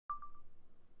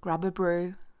grab a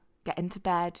brew, get into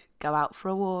bed, go out for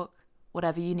a walk,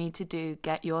 whatever you need to do,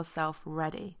 get yourself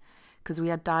ready, because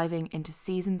we are diving into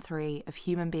season 3 of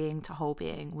Human Being to Whole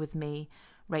Being with me,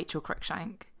 Rachel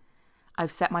Cruikshank.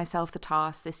 I've set myself the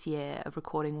task this year of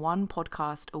recording one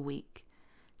podcast a week.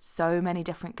 So many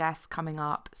different guests coming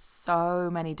up, so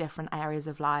many different areas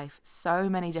of life, so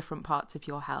many different parts of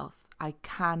your health. I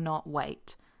cannot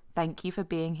wait. Thank you for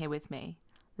being here with me.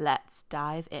 Let's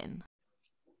dive in.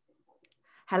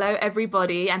 Hello,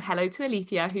 everybody, and hello to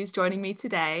Alethea, who's joining me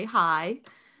today. Hi.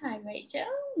 Hi, Rachel.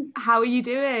 How are you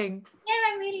doing? Yeah,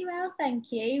 I'm really well,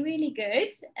 thank you. Really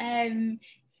good.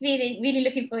 Really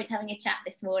looking forward to having a chat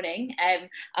this morning.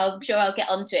 I'm sure I'll get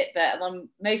onto it, but I'm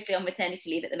mostly on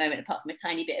maternity leave at the moment, apart from a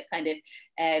tiny bit of kind of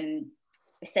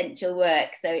essential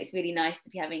work. So it's really nice to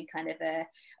be having kind of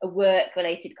a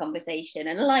work-related conversation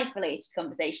and a life-related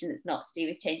conversation that's not to do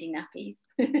with changing nappies.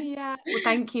 Yeah, well,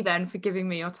 thank you then for giving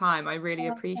me your time. I really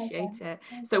appreciate pleasure.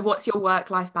 it. So what's your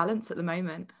work-life balance at the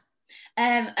moment?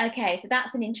 Okay, so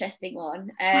that's an interesting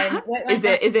one. Is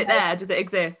it there? Does it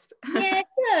exist? Yeah, it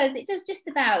does. It does just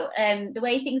about. The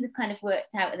way things have kind of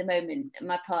worked out at the moment,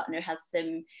 my partner has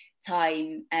some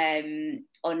time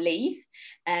on leave.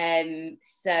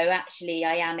 So actually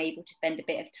I am able to spend a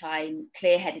bit of time,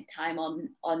 clear-headed time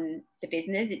on the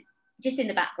business, just in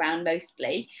the background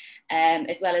mostly,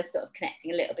 as well as sort of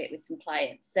connecting a little bit with some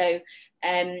clients. So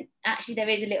actually there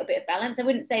is a little bit of balance. I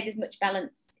wouldn't say there's much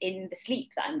balance in the sleep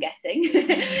that I'm getting,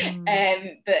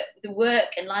 but the work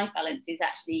and life balance is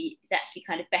actually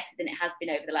kind of better than it has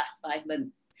been over the last 5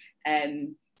 months,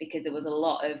 because there was a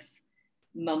lot of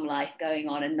mum life going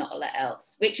on and not a lot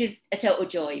else, which is a total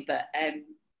joy. But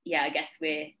yeah, I guess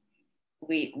we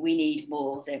need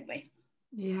more, don't we?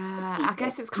 Yeah, I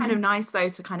guess it's kind of nice though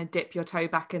to kind of dip your toe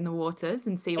back in the waters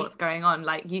and see what's going on.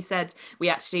 Like you said,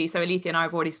 so Alethea and I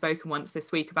have already spoken once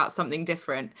this week about something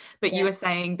different, but you were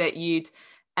saying that you'd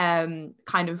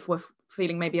kind of were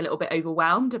feeling maybe a little bit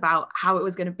overwhelmed about how it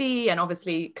was going to be, and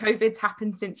obviously COVID's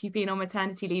happened since you've been on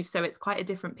maternity leave, so it's quite a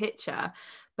different picture.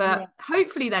 But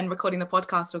hopefully then recording the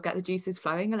podcast will get the juices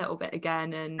flowing a little bit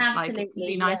again, and like it can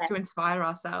be nice to inspire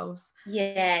ourselves.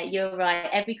 Yeah, you're right.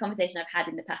 Every conversation I've had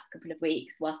in the past couple of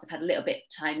weeks, whilst I've had a little bit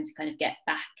of time to kind of get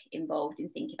back involved in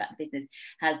thinking about the business,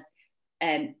 has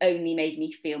only made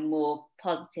me feel more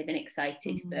positive and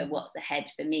excited for what's ahead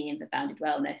for me and for Founded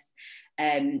Wellness,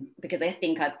 because I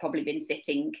think I've probably been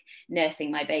sitting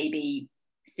nursing my baby,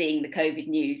 seeing the COVID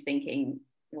news, thinking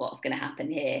what's going to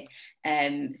happen here.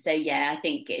 So yeah, I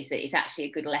think it's actually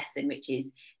a good lesson, which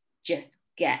is just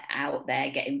get out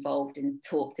there, get involved and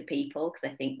talk to people,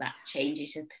 because I think that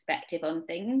changes your perspective on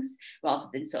things rather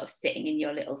than sort of sitting in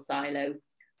your little silo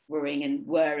worrying and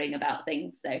whirring about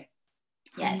things. So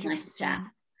yeah, it's 100%. Nice to chat.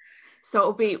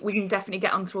 So we can definitely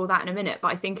get onto all that in a minute, but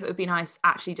I think it would be nice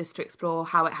actually just to explore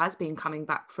how it has been coming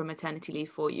back from maternity leave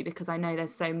for you, because I know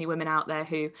there's so many women out there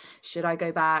who, should I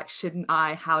go back? Shouldn't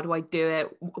I? How do I do it?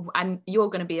 And you're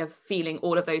going to be feeling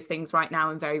all of those things right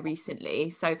now and very recently.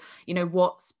 So, you know,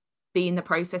 what's been the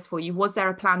process for you? Was there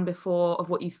a plan before of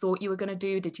what you thought you were going to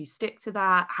do? Did you stick to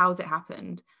that? How's it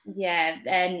happened? Yeah,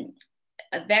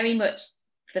 very much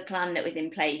the plan that was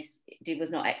in place was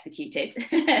not executed,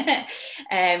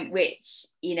 which,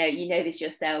 you know this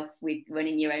yourself with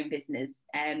running your own business,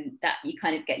 that you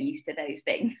kind of get used to those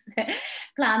things,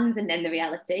 plans and then the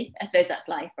reality. I suppose that's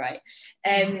life, right?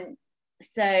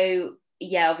 So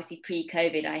yeah, obviously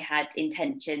pre-COVID I had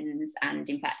intentions, and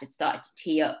in fact had started to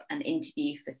tee up an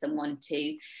interview for someone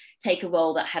to take a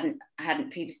role that I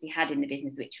hadn't previously had in the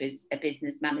business, which was a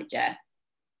business manager,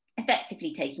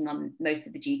 effectively taking on most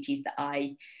of the duties that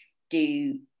I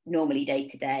do normally day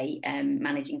to day,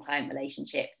 managing client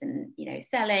relationships and,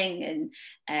 selling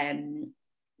and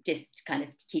just kind of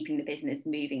keeping the business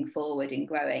moving forward and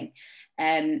growing.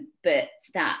 But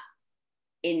that,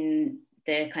 in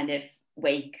the kind of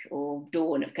wake or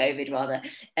dawn of COVID rather,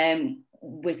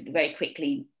 was very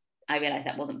quickly, I realised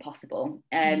that wasn't possible.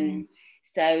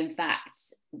 So in fact,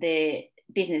 the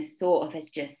business sort of has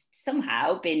just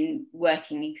somehow been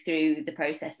working through the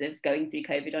process of going through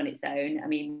COVID on its own. I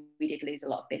mean, we did lose a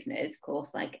lot of business, of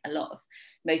course, like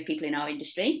most people in our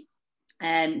industry,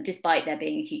 despite there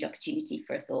being a huge opportunity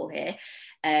for us all here.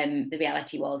 The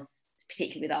reality was,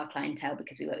 particularly with our clientele,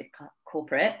 because we work with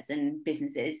corporates and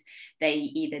businesses, they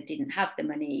either didn't have the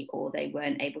money or they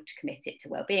weren't able to commit it to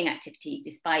wellbeing activities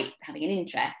despite having an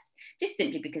interest, just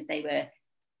simply because they were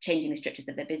changing the structures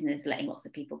of their business, letting lots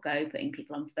of people go, putting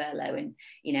people on furlough. And,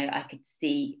 I could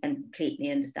see and completely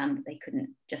understand that they couldn't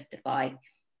justify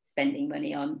spending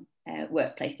money on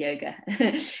workplace yoga,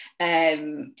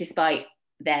 despite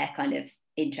their kind of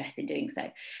interest in doing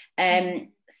so.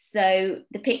 So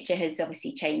the picture has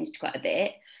obviously changed quite a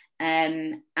bit.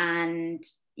 And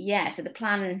yeah, so the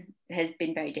plan has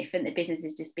been very different. The business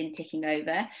has just been ticking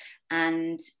over.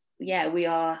 And yeah, we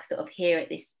are sort of here at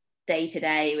this day to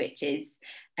day, which is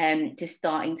just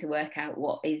starting to work out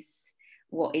what is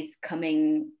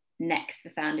coming next for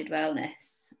Founded Wellness.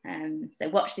 So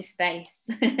watch this space.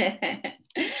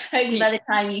 Hopefully by the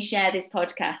time you share this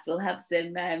podcast, we'll have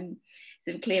some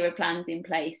clearer plans in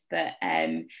place. But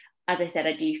as I said,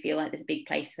 I do feel like there's a big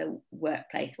place for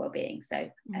workplace wellbeing. So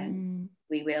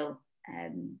we will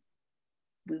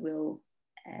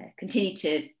continue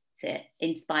to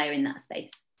inspire in that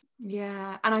space.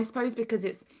 Yeah, and I suppose because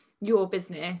it's your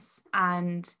business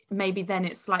and maybe then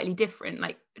it's slightly different,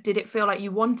 like did it feel like you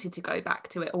wanted to go back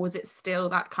to it, or was it still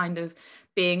that kind of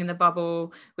being in the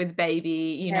bubble with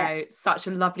baby, you know, such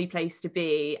a lovely place to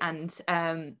be? And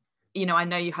you know, I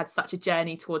know you had such a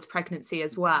journey towards pregnancy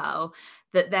as well,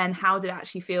 that then how did it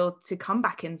actually feel to come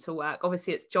back into work?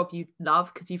 Obviously it's a job you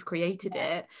love because you've created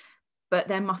it, but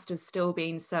there must have still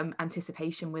been some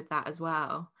anticipation with that as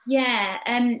well. Yeah,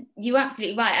 you're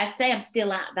absolutely right. I'd say I'm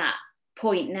still at that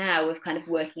point now of kind of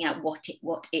working out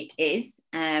what it is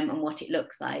and what it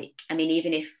looks like. I mean,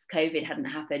 even if COVID hadn't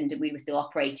happened and we were still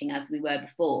operating as we were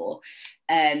before,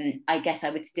 I guess I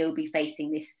would still be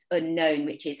facing this unknown,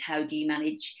 which is how do you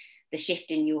manage the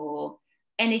shift in your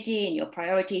energy and your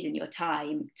priorities and your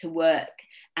time to work,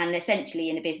 and essentially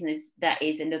in a business that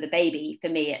is another baby for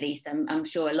me, at least. I'm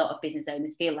sure a lot of business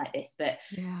owners feel like this, but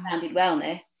Founded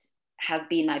Wellness has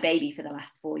been my baby for the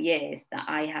last 4 years that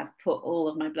I have put all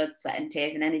of my blood, sweat and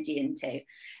tears and energy into,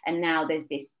 and now there's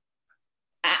this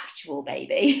actual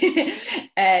baby.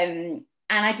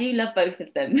 And I do love both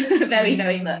of them very,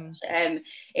 very much.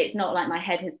 It's not like my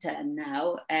head has turned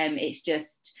now. It's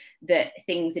just that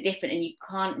things are different and you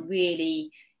can't really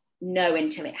know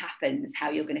until it happens how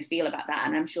you're going to feel about that.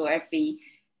 And I'm sure every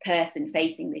person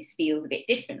facing this feels a bit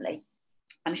differently.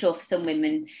 I'm sure for some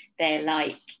women, they're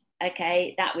like,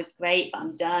 okay, that was great, but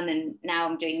I'm done, and now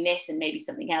I'm doing this and maybe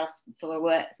something else from a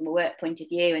work point of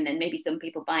view. And then maybe some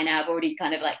people by now have already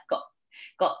kind of like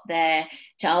got their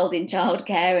child in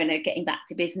childcare and are getting back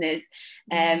to business.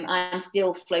 I'm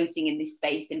still floating in this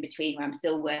space in between where I'm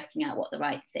still working out what the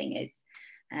right thing is.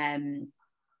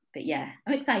 But yeah,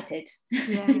 I'm excited.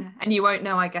 Yeah, and you won't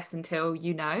know, I guess, until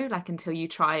you know, like until you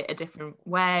try it a different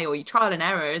way, or you trial and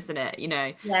error, isn't it? You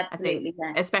know, yeah, I think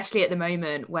especially at the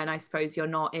moment when I suppose you're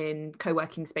not in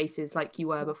co-working spaces like you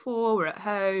were before, or at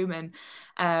home,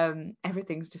 and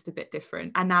everything's just a bit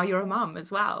different. And now you're a mum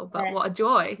as well, but what a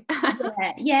joy.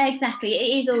 Yeah, exactly.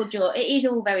 It is all joy. It is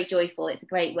all very joyful. It's a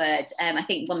great word. I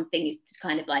think one thing is to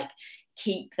kind of like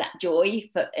keep that joy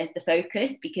as the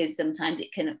focus, because sometimes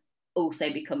it can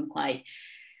also become quite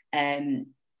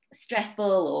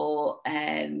stressful or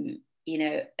you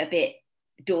know, a bit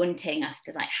daunting as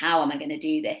to like, how am I going to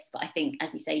do this? But I think,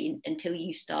 as you say, until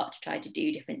you start to try to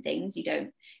do different things, you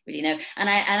don't really know. And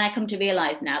I come to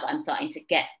realize now that I'm starting to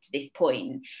get to this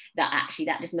point that actually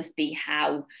that just must be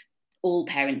how all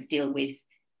parents deal with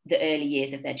the early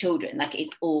years of their children. Like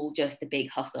it's all just a big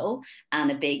hustle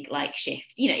and a big like shift.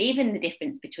 You know, even the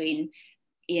difference between,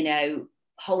 you know,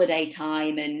 holiday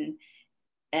time and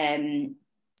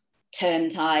term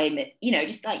time, you know,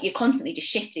 just like you're constantly just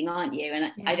shifting, aren't you?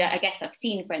 And I guess I've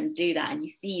seen friends do that, and you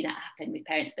see that happen with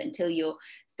parents, but until you're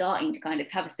starting to kind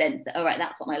of have a sense that, all right,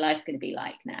 that's what my life's going to be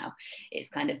like now, it's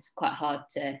kind of quite hard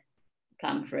to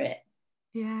plan for it.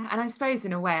 Yeah, and I suppose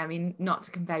in a way, I mean, not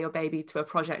to compare your baby to a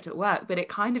project at work, but it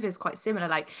kind of is quite similar.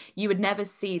 Like you would never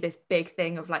see this big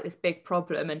thing of like this big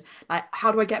problem and like,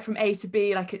 how do I get from A to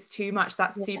B? Like it's too much.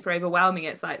 That's super overwhelming.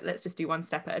 It's like, let's just do one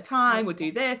step at a time. We'll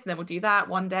do this and then we'll do that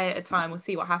one day at a time. We'll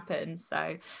see what happens.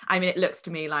 So, I mean, it looks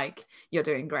to me like you're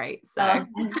doing great. So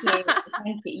thank you.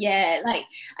 Thank you. Yeah, like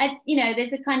you know,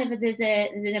 there's a kind of there's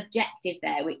an objective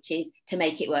there, which is to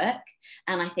make it work.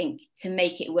 And I think to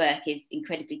make it work is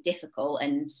incredibly difficult,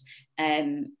 and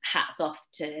hats off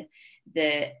to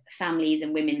the families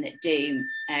and women that do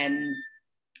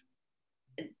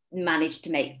manage to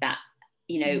make that,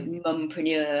 you know,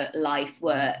 mumpreneur life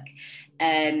work.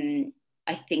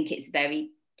 I think it's very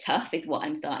tough is what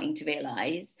I'm starting to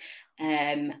realise.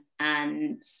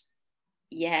 And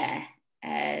yeah,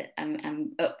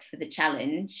 I'm up for the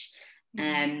challenge.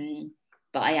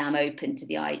 But I am open to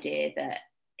the idea that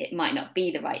it might not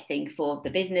be the right thing for the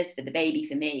business, for the baby,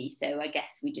 for me. So I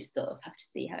guess we just sort of have to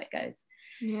see how it goes.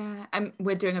 Yeah, and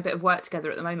we're doing a bit of work together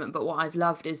at the moment, but what I've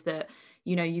loved is that,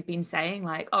 you know, you've been saying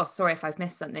like, oh, sorry if I've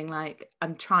missed something, like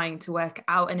I'm trying to work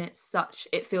out, and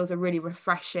it feels a really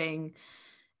refreshing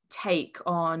take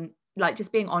on like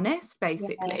just being honest, Yeah.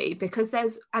 basically, because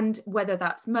and whether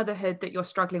that's motherhood that you're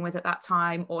struggling with at that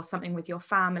time, or something with your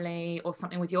family, or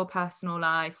something with your personal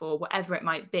life, or whatever it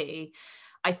might be,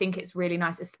 I think it's really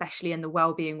nice, especially in the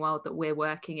well-being world that we're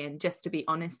working in, just to be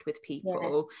honest with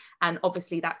people. And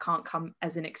obviously that can't come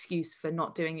as an excuse for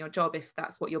not doing your job if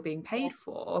that's what you're being paid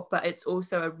for, but it's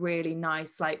also a really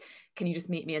nice, like, can you just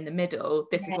meet me in the middle?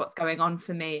 This is what's going on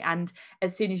for me. And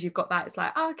as soon as you've got that, it's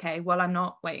like, oh, okay, well, I'm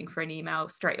not waiting for an email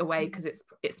straight away, because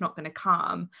it's not going to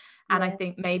come. And I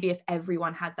think maybe if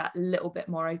everyone had that little bit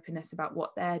more openness about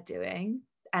what they're doing,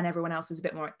 and everyone else was a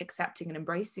bit more accepting and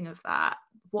embracing of that,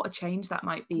 what a change that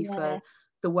might be for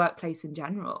the workplace in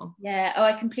general. Yeah, oh,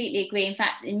 I completely agree. In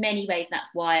fact, in many ways, that's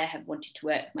why I have wanted to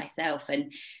work for myself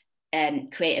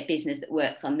and create a business that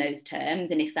works on those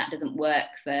terms. And if that doesn't work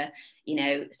for, you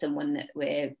know, someone that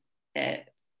we're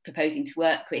proposing to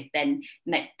work with, then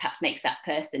perhaps makes that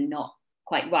person not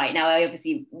quite right. Now, I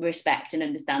obviously respect and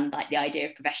understand like the idea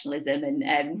of professionalism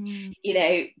and you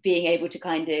know, being able to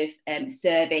kind of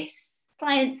service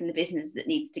clients and the business that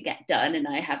needs to get done. And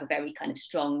I have a very kind of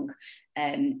strong,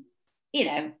 you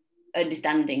know,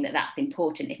 understanding that that's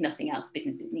important. If nothing else,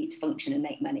 businesses need to function and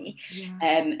make money,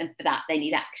 and for that they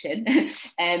need action.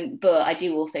 But I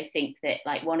do also think that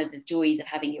like one of the joys of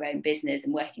having your own business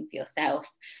and working for yourself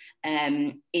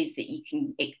is that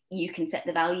you can set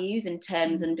the values and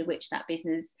terms under which that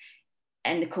business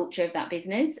and the culture of that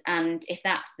business. And if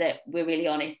that's that we're really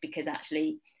honest because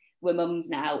actually we're mums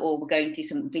now, or we're going through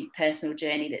some big personal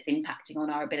journey that's impacting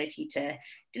on our ability to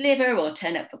deliver or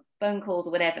turn up for phone calls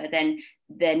or whatever, then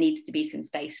there needs to be some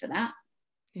space for that.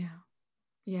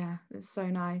 Yeah, it's so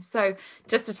nice. So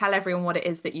just to tell everyone what it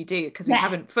is that you do, because we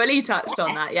haven't fully touched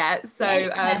on that yet. So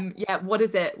what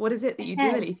is it that you do,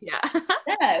 Alethea?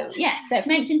 So I've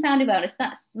mentioned Founded Wellness,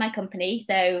 that's my company.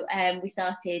 So we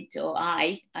started, or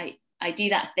I do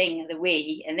that thing, the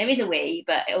we, and there is a we,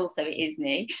 but also it is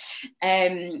me.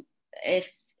 If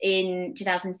in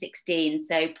 2016,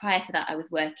 so prior to that I was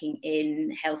working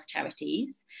in health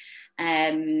charities,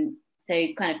 so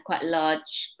kind of quite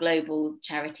large global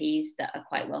charities that are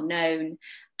quite well known.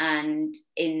 And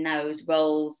in those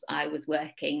roles I was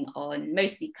working on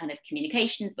mostly kind of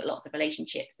communications, but lots of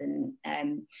relationships and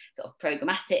sort of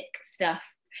programmatic stuff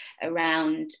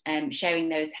around sharing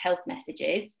those health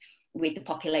messages with the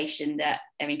population that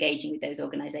are engaging with those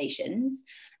organizations.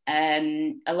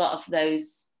 A lot of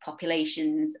those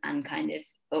populations and kind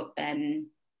of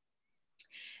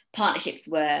partnerships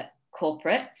were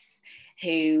corporates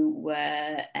who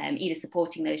were either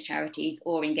supporting those charities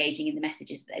or engaging in the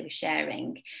messages that they were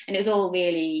sharing. And it was all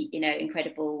really, you know,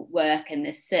 incredible work. And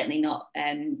there's certainly not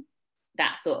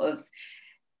that sort of,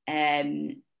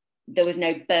 there was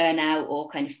no burnout or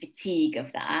kind of fatigue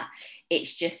of that.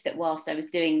 It's just that whilst I was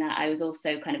doing that, I was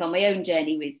also kind of on my own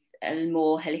journey with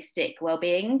more holistic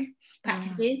well-being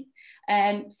practices,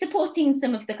 supporting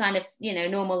some of the kind of, you know,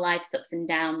 normal life's ups and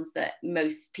downs that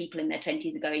most people in their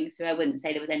 20s are going through. I wouldn't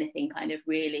say there was anything kind of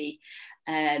really,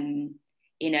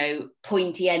 you know,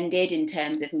 pointy-ended in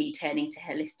terms of me turning to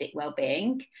holistic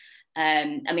well-being.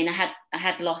 I mean, I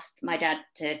had lost my dad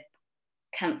to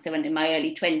cancer when in my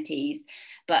early 20s,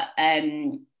 but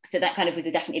so that kind of was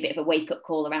definitely a bit of a wake-up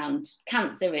call around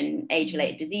cancer and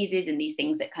age-related diseases and these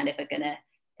things that kind of are going to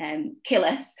kill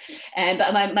us,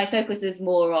 but my focus is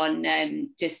more on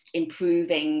just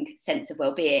improving sense of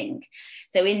well-being.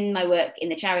 So in my work in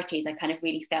the charities, I kind of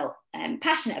really felt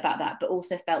passionate about that, but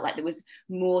also felt like there was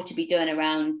more to be done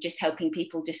around just helping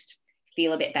people just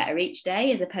feel a bit better each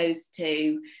day, as opposed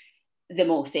to the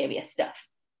more serious stuff.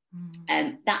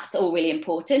 That's all really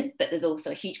important, but there's also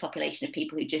a huge population of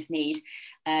people who just need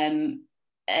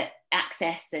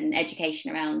access and education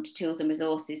around tools and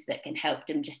resources that can help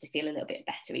them just to feel a little bit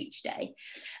better each day,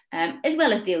 as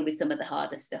well as deal with some of the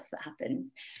harder stuff that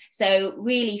happens. So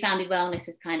really Founded Wellness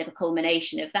was kind of a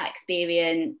culmination of that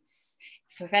experience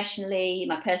professionally,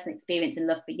 my personal experience and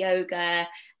love for yoga,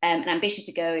 an ambition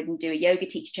to go and do a yoga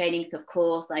teacher training. So of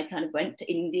course I kind of went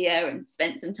to India and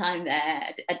spent some time there.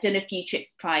 I'd done a few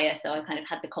trips prior, so I kind of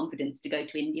had the confidence to go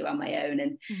to India on my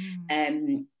own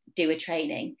and do a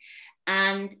training.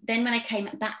 And then when I came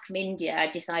back from India, I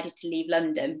decided to leave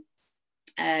London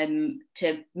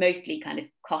to mostly kind of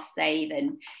cost save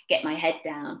and get my head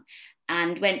down,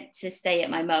 and went to stay at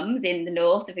my mum's in the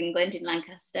north of England in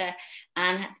Lancaster,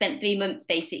 and had spent 3 months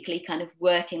basically kind of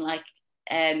working like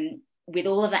with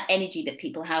all of that energy that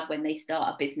people have when they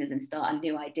start a business and start a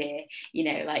new idea, you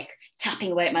know, like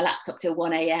tapping away at my laptop till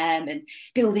 1 a.m. and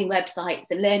building websites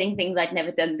and learning things I'd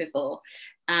never done before,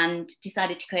 and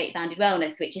decided to create Founded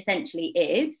Wellness, which essentially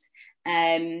is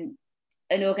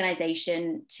an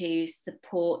organisation to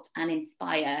support and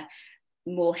inspire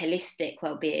more holistic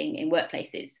well-being in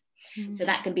workplaces. So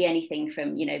that can be anything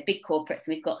from, you know, big corporates,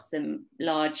 and we've got some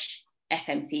large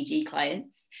FMCG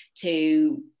clients,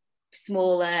 to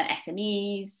smaller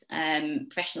SMEs,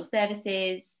 professional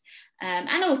services,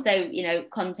 and also, you know,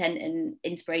 content and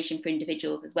inspiration for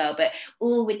individuals as well, but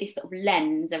all with this sort of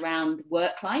lens around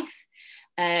work life.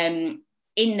 In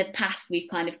the past, we've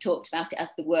kind of talked about it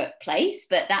as the workplace,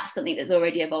 but that's something that's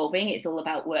already evolving. It's all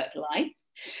about work life.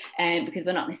 Because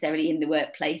we're not necessarily in the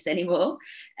workplace anymore,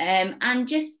 and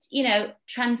just, you know,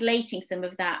 translating some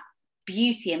of that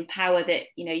beauty and power that,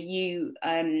 you know, you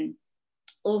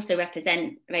also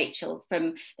represent, Rachel,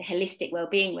 from the holistic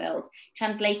wellbeing world,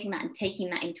 translating that and taking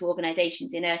that into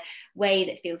organisations in a way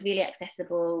that feels really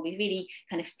accessible, with really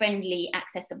kind of friendly,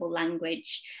 accessible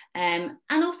language, and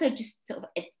also just sort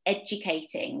of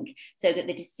educating so that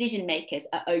the decision makers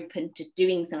are open to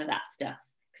doing some of that stuff.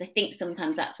 Because I think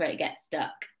sometimes that's where it gets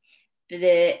stuck.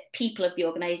 The people of the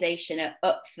organisation are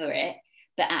up for it,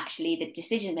 but actually the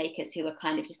decision makers who are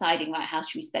kind of deciding, right, how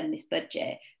should we spend this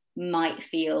budget, might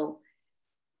feel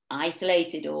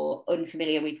isolated or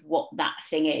unfamiliar with what that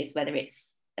thing is, whether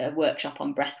it's a workshop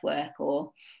on breath work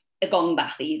or a gong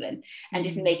bath even, and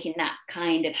just making that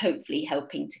kind of, hopefully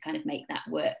helping to kind of make that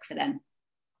work for them.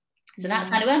 So that's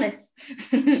kind of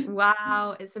wellness.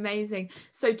 Wow, it's amazing.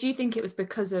 So do you think it was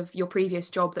because of your previous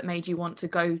job that made you want to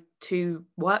go to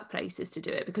workplaces to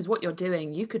do it? Because what you're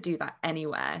doing, you could do that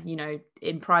anywhere, you know,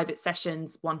 in private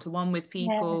sessions, one-to-one with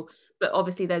people. Yeah. But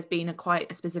obviously there's been quite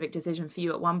a specific decision for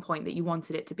you at one point that you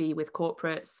wanted it to be with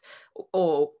corporates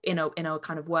or in a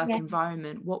kind of work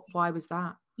environment. Why was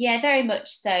that? Yeah, very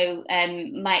much so.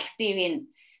 My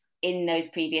experience in those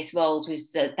previous roles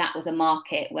was that was a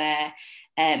market where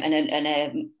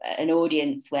an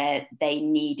audience where they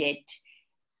needed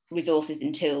resources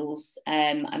and tools.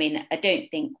 I mean, I don't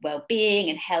think well-being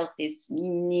and health is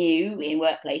new in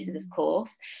workplaces, of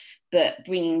course, but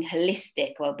bringing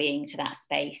holistic well-being to that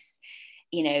space,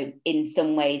 you know, in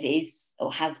some ways is,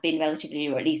 or has been, relatively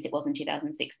new, or at least it was in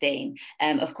 2016.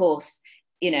 Of course,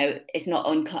 you know, it's not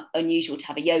unusual to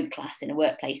have a yoga class in a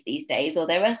workplace these days, or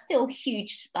there are still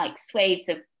huge like swathes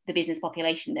of the business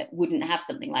population that wouldn't have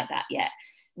something like that yet.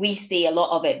 We see a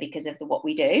lot of it because of what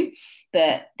we do,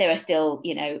 but there are still,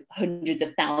 you know, hundreds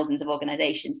of thousands of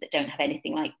organizations that don't have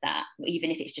anything like that,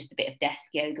 even if it's just a bit of desk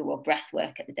yoga or breath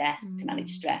work at the desk to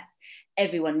manage stress.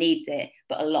 Everyone needs it,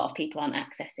 but a lot of people aren't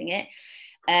accessing it.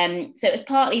 So it was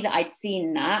partly that I'd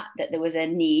seen that there was a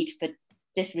need for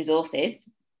just resources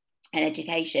and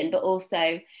education, but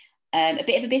also a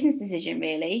bit of a business decision,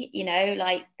 really. You know,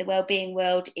 like, the wellbeing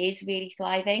world is really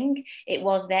thriving. It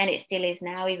was then, it still is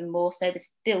now, even more so.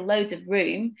 There's still loads of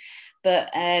room, but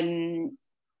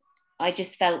I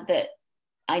just felt that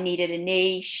I needed a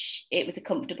niche. It was a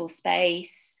comfortable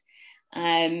space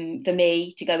for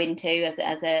me to go into as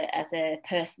a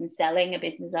person selling a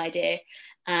business idea,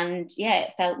 and yeah,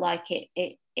 it felt like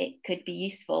it could be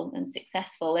useful and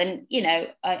successful. And you know,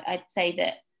 I'd say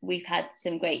that we've had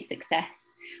some great success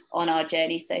on our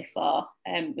journey so far.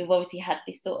 We've obviously had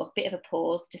this sort of bit of a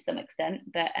pause to some extent,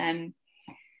 but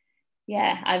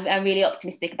yeah, I'm really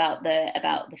optimistic about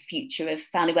the future of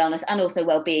family wellness and also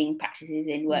wellbeing practices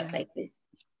in workplaces. Yeah.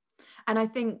 And I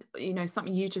think, you know,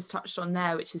 something you just touched on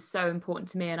there, which is so important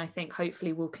to me, and I think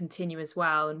hopefully will continue as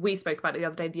well. And we spoke about it the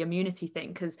other day, the immunity thing,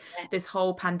 because this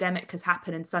whole pandemic has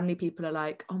happened and suddenly people are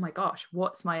like, oh my gosh,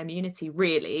 what's my immunity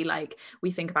really? Like, we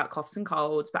think about coughs and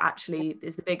colds, but actually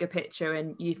there's the bigger picture.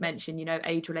 And you've mentioned, you know,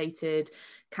 age-related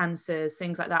cancers,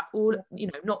 things like that. All, you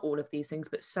know, not all of these things,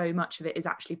 but so much of it is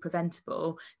actually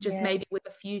preventable, just maybe with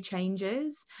a few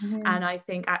changes. And I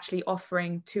think actually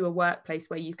offering to a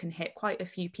workplace where you can hit quite a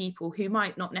few people who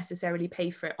might not necessarily pay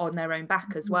for it on their own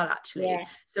back as well, actually.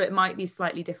 So it might be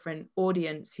slightly different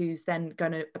audience who's then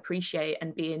going to appreciate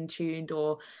and be in tuned.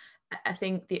 Or I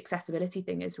think the accessibility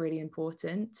thing is really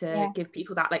important to give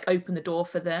people that, like, open the door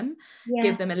for them,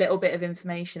 give them a little bit of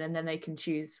information, and then they can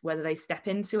choose whether they step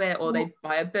into it or they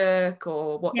buy a book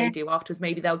or what they do afterwards.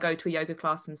 Maybe they'll go to a yoga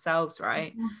class themselves,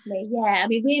 right? Exactly. Yeah, I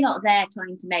mean, we're not there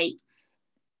trying to make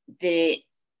the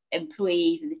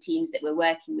employees and the teams that we're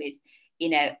working with, you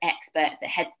know, experts at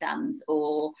headstands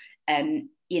or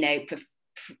you know,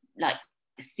 like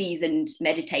seasoned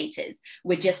meditators.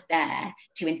 We're just there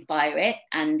to inspire it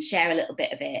and share a little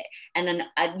bit of it. And then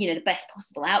you know, the best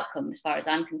possible outcome, as far as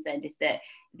I'm concerned, is that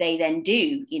they then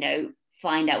do, you know,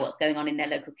 find out what's going on in their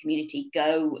local community,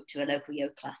 go to a local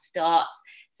yoga class, start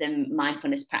some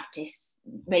mindfulness practice,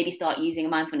 maybe start using a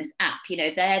mindfulness app. You know,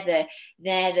 they're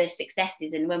the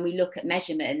successes. And when we look at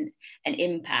measurement and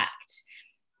impact,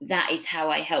 that is how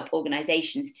I help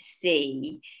organizations to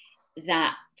see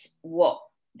that what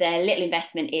their little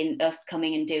investment in us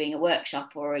coming and doing a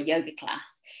workshop or a yoga class,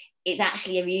 it's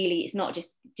actually it's not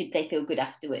just did they feel good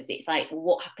afterwards, it's like, well,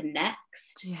 what happened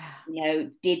next? Yeah. You know,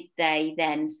 did they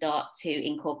then start to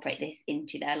incorporate this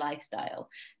into their lifestyle?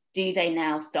 Do they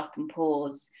now stop and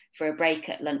pause for a break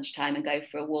at lunchtime and go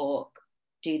for a walk?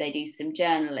 Do they do some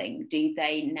journaling? Do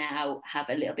they now have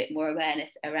a little bit more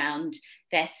awareness around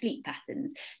their sleep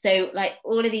patterns? So like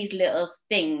all of these little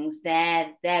things,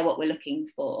 they're what we're looking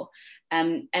for.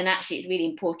 And actually it's really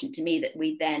important to me that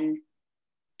we then,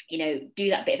 you know, do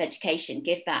that bit of education,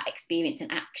 give that experience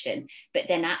and action, but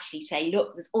then actually say,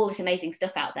 look, there's all this amazing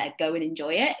stuff out there, go and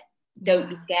enjoy it. Don't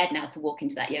be scared now to walk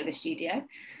into that yoga studio.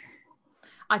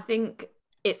 I think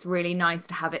it's really nice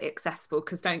to have it accessible,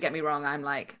 because don't get me wrong,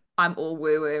 I'm all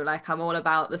woo woo, like I'm all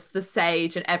about the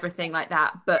sage and everything like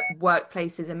that, but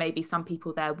workplaces and maybe some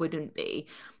people there wouldn't be.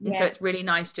 And so it's really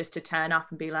nice just to turn up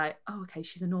and be like, oh, okay,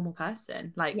 she's a normal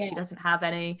person. Like she doesn't have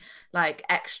any like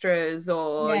extras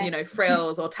or, you know,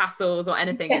 frills or tassels or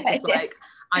anything. It's just like,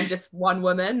 I'm just one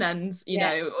woman and, you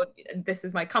know, this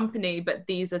is my company, but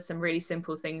these are some really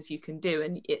simple things you can do.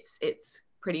 And it's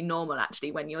pretty normal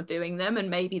actually when you're doing them. And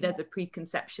maybe there's a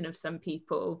preconception of some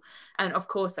people, and of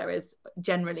course there is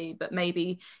generally, but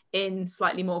maybe in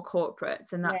slightly more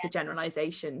corporates, and that's a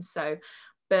generalization. So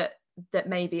but that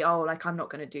maybe, oh, like I'm not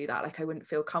going to do that, like I wouldn't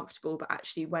feel comfortable, but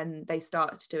actually when they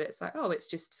start to do it, it's like, oh, it's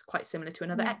just quite similar to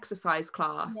another exercise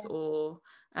class. Or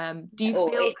do you feel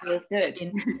it feels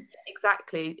good?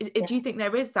 Exactly. Do you think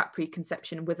there is that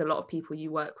preconception with a lot of people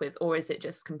you work with, or is it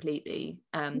just completely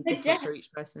different for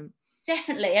each person?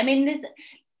 Definitely. I mean, there's,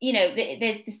 you know,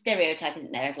 there's the stereotype,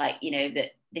 isn't there, of like, you know,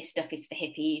 that this stuff is for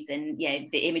hippies, and yeah,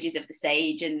 the images of the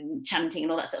sage and chanting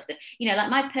and all that sort of stuff. You know, like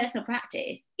my personal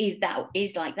practice is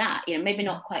like that. You know, maybe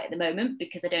not quite at the moment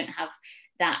because I don't have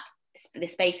the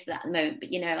space for that at the moment.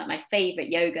 But you know, like my favorite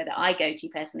yoga that I go to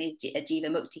personally is a Jiva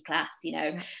Mukti class. You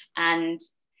know, and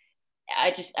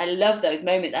I love those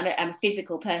moments. I'm a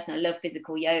physical person. I love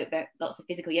physical yoga, lots of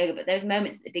physical yoga, but those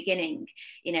moments at the beginning,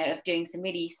 you know, of doing some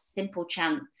really simple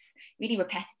chants, really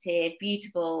repetitive,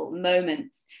 beautiful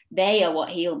moments, they are what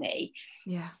heal me.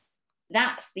 Yeah.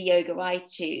 That's the yoga I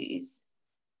choose.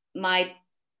 My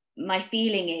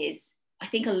feeling is, I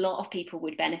think a lot of people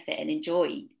would benefit and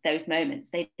enjoy those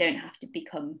moments. They don't have to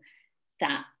become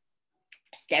that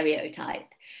stereotype.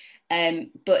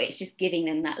 But it's just giving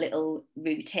them that little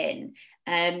route in.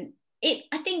 I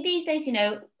think these days, you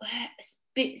know,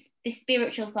 the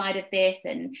spiritual side of this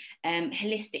and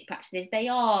holistic practices, they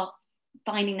are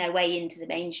finding their way into the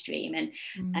mainstream.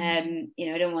 And, you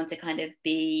know, I don't want to kind of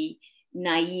be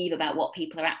naive about what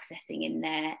people are accessing in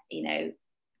their, you know,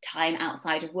 time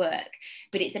outside of work,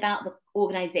 but it's about the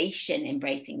organization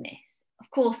embracing this. Of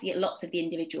course, lots of the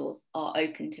individuals are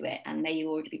open to it and may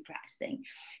already be practicing,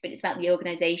 but it's about the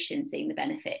organisation seeing the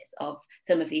benefits of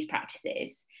some of these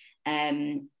practices,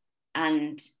 and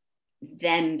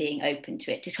them being open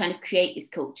to it, to kind of create this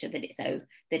culture that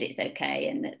it's okay,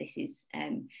 and that this is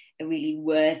a really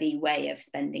worthy way of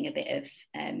spending a bit of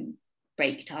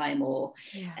break time or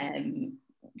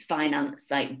finance,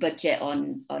 like budget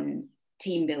on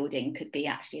team building could be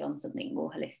actually on something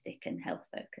more holistic and health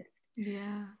focused.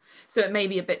 Yeah. So it may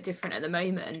be a bit different at the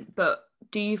moment, but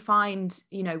do you find,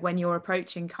 you know, when you're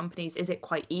approaching companies, is it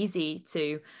quite easy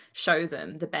to show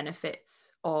them the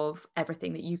benefits of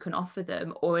everything that you can offer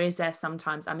them? Or is there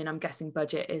sometimes, I mean, I'm guessing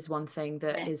budget is one thing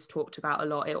that is talked about a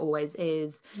lot. It always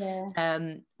is.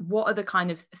 What are the kind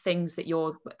of things that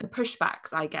the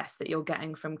pushbacks, I guess, that you're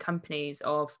getting from companies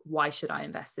of why should I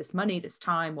invest this money, this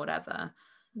time, whatever?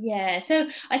 Yeah. So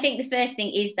I think the first thing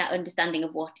is that understanding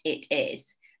of what it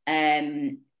is.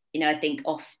 You know, I think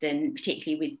often,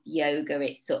 particularly with yoga,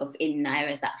 it's sort of in there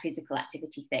as that physical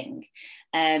activity thing.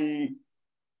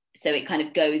 So it kind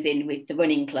of goes in with the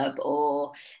running club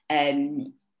or,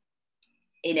 you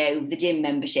know, the gym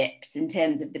memberships in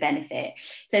terms of the benefit.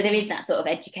 So there is that sort of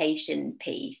education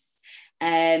piece.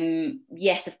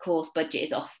 Yes, of course, budget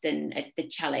is often the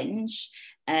challenge.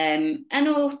 And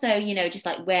also, you know, just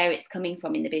like where it's coming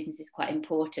from in the business is quite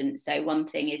important. So one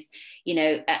thing is, you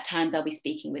know, at times I'll be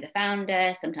speaking with a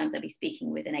founder, sometimes I'll be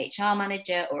speaking with an HR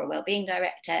manager or a wellbeing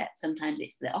director, sometimes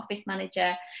it's the office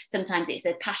manager, sometimes it's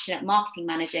a passionate marketing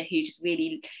manager who just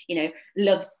really, you know,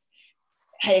 loves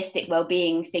holistic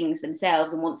well-being things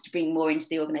themselves and wants to bring more into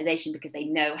the organization because they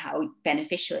know how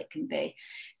beneficial it can be.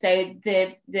 So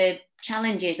the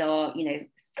challenges are, you know,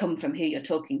 come from who you're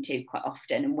talking to quite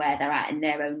often and where they're at in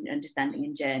their own understanding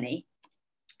and journey.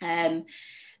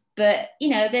 But you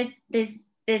know,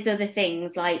 there's other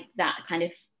things like that kind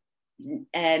of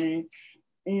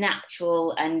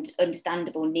natural and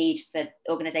understandable need for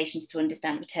organisations to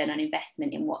understand return on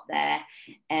investment in what they're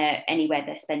anywhere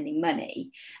they're spending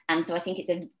money. And so I think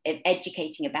it's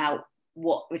educating about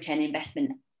what return on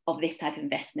investment of this type of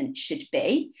investment should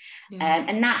be.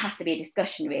 And that has to be a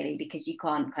discussion, really, because you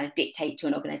can't kind of dictate to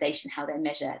an organisation how they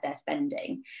measure their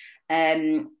spending.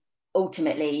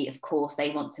 Ultimately, of course,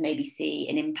 they want to maybe see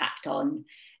an impact on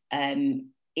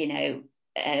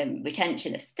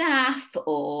retention of staff,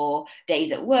 or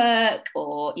days at work,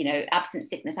 or absence,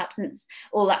 sickness, absence,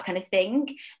 all that kind of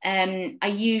thing. I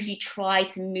usually try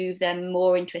to move them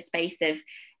more into a space of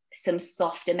some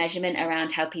softer measurement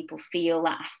around how people feel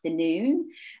that afternoon,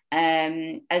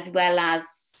 as well as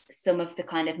some of the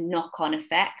kind of knock-on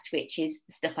effect, which is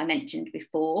the stuff I mentioned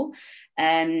before,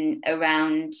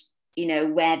 around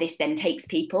where this then takes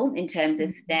people in terms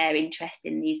of their interest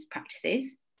in these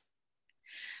practices.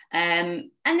 And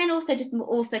then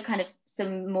also kind of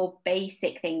some more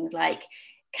basic things like,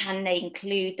 can they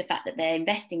include the fact that they're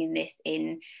investing in this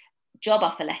in job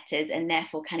offer letters, and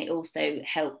therefore can it also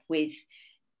help with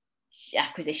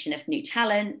acquisition of new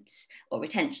talent or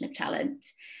retention of talent?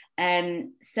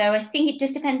 So I think it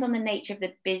just depends on the nature of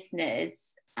the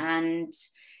business and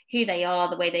who they are,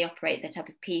 the way they operate, the type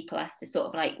of people, as to sort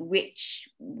of like which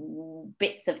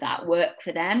bits of that work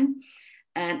for them.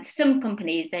 Some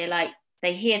companies,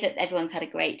 they hear that everyone's had a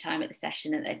great time at the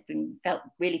session and they've felt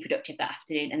really productive that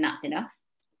afternoon, and that's enough.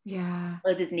 Yeah.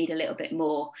 Others need a little bit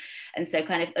more. And so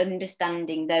kind of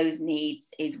understanding those needs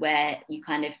is where you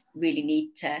kind of really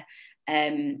need to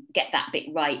get that bit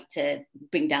right to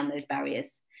bring down those barriers.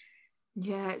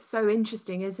 Yeah, it's so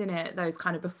interesting, isn't it? Those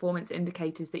kind of performance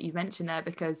indicators that you mentioned there,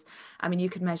 because I mean, you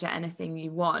could measure anything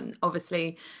you want.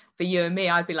 Obviously, for you and me,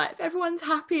 I'd be like, if everyone's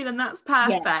happy, then that's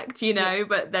perfect,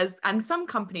 but and some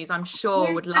companies I'm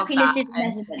sure would love that.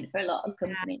 Happiness is measurement for a lot of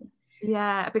companies.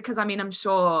 Yeah, because I mean, I'm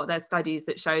sure there's studies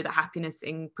that show that happiness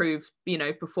improves,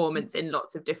 performance in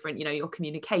lots of different, your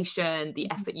communication,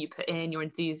 the effort you put in, your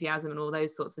enthusiasm, and all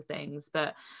those sorts of things.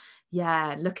 But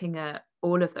yeah, looking at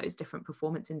all of those different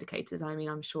performance indicators, I mean,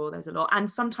 I'm sure there's a lot. And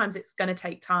sometimes it's going to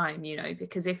take time,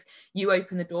 because if you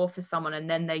open the door for someone and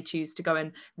then they choose to go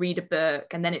and read a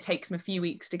book, and then it takes them a few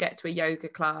weeks to get to a yoga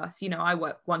class, I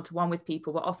work one-to-one with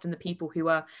people, but often the people who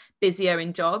are busier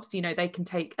in jobs, they can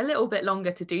take a little bit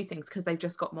longer to do things because they've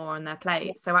just got more on their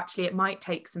plate. So actually it might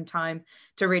take some time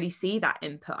to really see that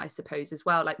input, I suppose, as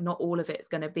well. Like, not all of it's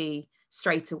going to be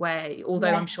straight away, although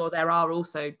I'm sure there are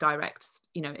also direct,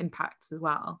 impacts as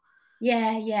well.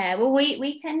 Yeah. Well,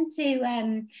 we tend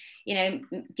to,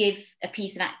 give a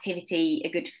piece of activity a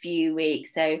good few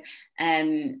weeks. So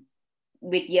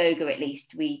with yoga, at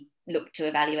least, we look to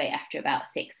evaluate after about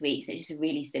 6 weeks. It's just a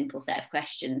really simple set of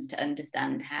questions to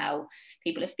understand how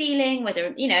people are feeling,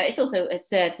 whether, it's also, it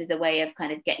serves as a way of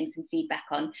kind of getting some feedback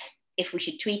on if we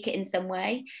should tweak it in some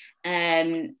way.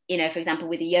 For example,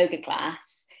 with a yoga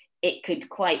class, it could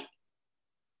quite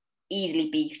easily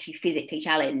be too physically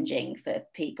challenging for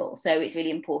people. So it's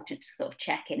really important to sort of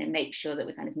check in and make sure that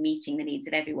we're kind of meeting the needs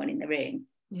of everyone in the room.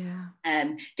 Yeah.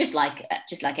 Just like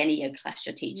any yoga class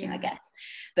you're teaching, I guess.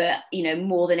 But,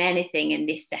 more than anything in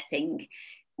this setting,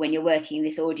 when you're working in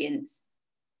this audience,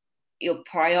 your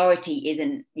priority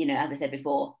isn't, as I said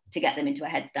before, to get them into a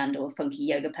headstand or a funky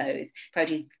yoga pose.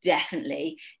 Priority is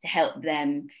definitely to help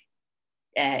them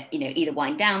either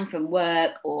wind down from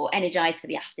work or energize for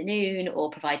the afternoon, or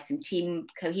provide some team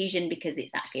cohesion because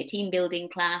it's actually a team building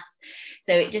class.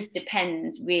 So it just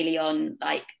depends really on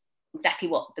like exactly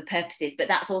what the purpose is. But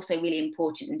that's also really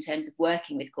important in terms of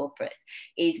working with corporates,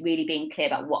 is really being clear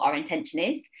about what our intention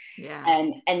is.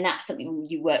 And that's something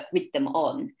you work with them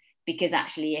on, because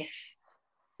actually if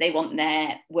they want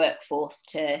their workforce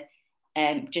to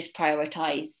just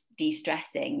prioritize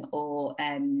de-stressing or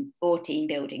team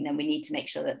building, then we need to make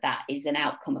sure that that is an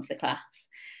outcome of the class.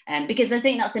 Because I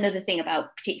think that's another thing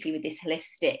about, particularly with this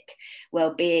holistic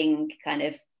well-being kind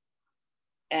of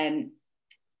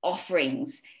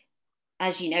offerings.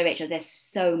 As you know, Rachel, there's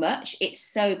so much,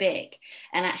 it's so big.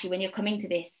 And actually, when you're coming to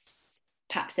this,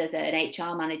 perhaps as an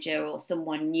HR manager or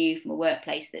someone new from a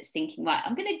workplace that's thinking, right,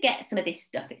 I'm going to get some of this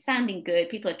stuff, it's sounding good,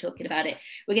 people are talking about it,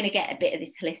 we're going to get a bit of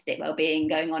this holistic well-being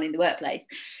going on in the workplace.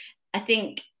 I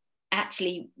think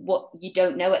actually what you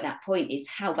don't know at that point is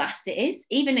how vast it is.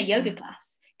 Even a yoga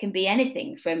class can be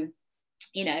anything from,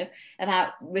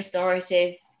 about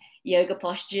restorative yoga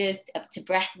postures up to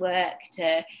breath work,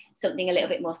 to something a little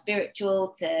bit more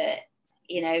spiritual, to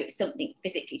something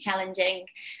physically challenging.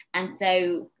 And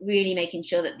so really making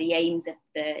sure that the aims of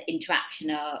the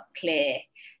interaction are clear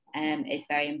is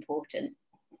very important.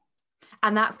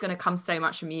 And that's going to come so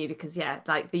much from you, because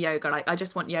like the yoga, like I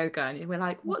just want yoga, and we're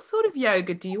like, what sort of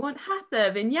yoga do you want?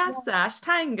 Hatha, vinyasa,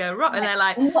 ashtanga, rock? And they're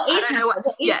like, and what I is don't know what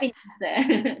is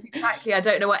vinyasa? exactly, I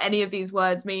don't know what any of these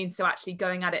words mean. So actually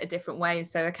going at it a different way and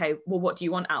say, okay, well, what do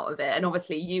you want out of it? And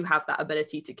obviously you have that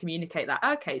ability to communicate that.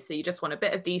 Okay, so you just want a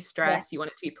bit of de-stress, you want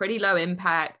it to be pretty low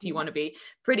impact, you want to be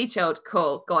pretty chilled.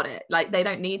 Cool, got it. Like they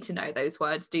don't need to know those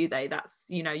words, do they? That's,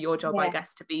 you know, your job, I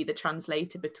guess, to be the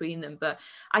translator between them. But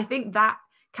I think that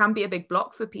can be a big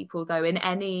block for people, though, in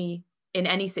any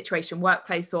situation,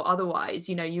 workplace or otherwise.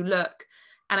 You know, you look,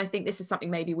 and I think this is something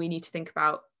maybe we need to think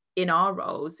about in our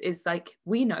roles, is like,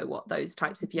 we know what those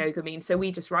types of yoga mean, so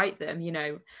we just write them, you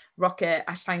know, rocket,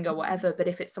 ashtanga, whatever. But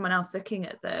if it's someone else looking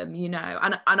at them, you know,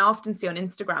 and I often see on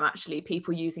Instagram actually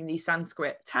people using these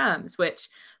Sanskrit terms, which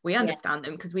we understand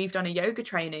them because we've done a yoga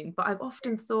training. But I've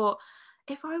often thought,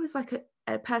 if I was like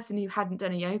a person who hadn't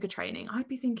done a yoga training, I'd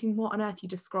be thinking, what on earth, you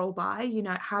just scroll by? You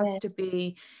know, it has to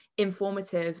be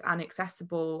informative and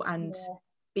accessible and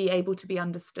be able to be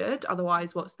understood.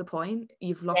 Otherwise, what's the point?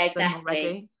 You've lost them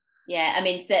already. Yeah, I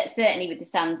mean, certainly with the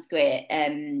Sanskrit,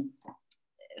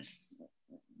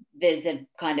 there's a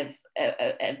kind of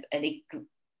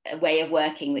a way of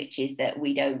working, which is that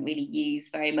we don't really use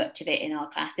very much of it in our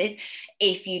classes.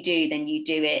 If you do, then you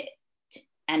do it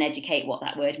and educate what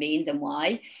that word means and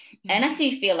why. And I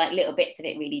do feel like little bits of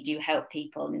it really do help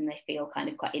people, and they feel kind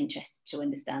of quite interested to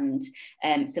understand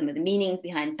some of the meanings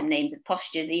behind some names of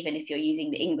postures, even if you're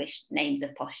using the English names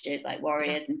of postures like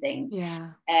warriors and things.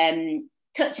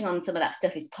 Touching on some of that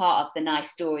stuff is part of the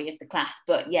nice story of the class.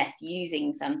 But yes,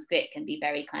 using Sanskrit can be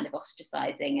very kind of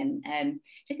ostracizing and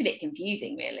just a bit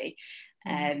confusing, really.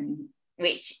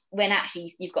 Which, when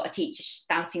actually you've got a teacher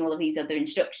spouting all of these other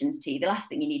instructions to you, the last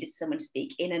thing you need is someone to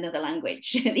speak in another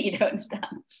language that you don't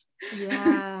understand.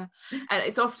 And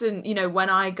it's often, you know, when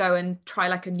I go and try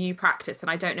like a new practice, and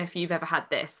I don't know if you've ever had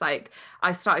this, like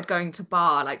I started going to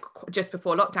barre like just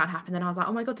before lockdown happened, and I was like,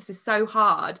 oh my god, this is so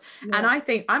hard. And I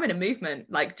think I'm in a movement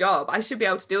like job, I should be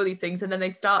able to do all these things. And then they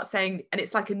start saying, and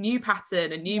it's like a new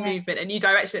pattern, a new movement, a new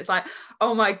direction. It's like,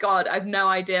 oh my god, I've no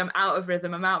idea, I'm out of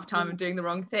rhythm, I'm out of time, I'm doing the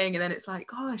wrong thing. And then it's like,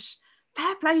 gosh,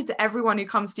 fair play to everyone who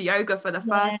comes to yoga for the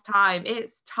first time.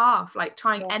 It's tough, like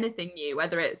trying anything new,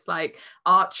 whether it's like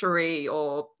archery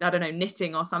or I don't know,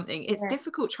 knitting or something. It's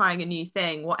difficult trying a new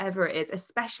thing, whatever it is,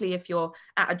 especially if you're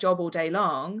at a job all day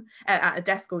long, at a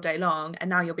desk all day long, and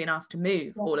now you're being asked to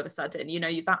move all of a sudden. You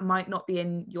know, that might not be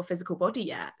in your physical body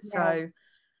yet. So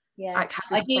like,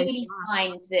 I do really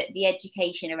find that the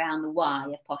education around the why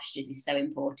of postures is so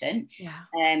important.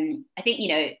 I think, you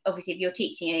know, obviously if you're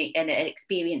teaching an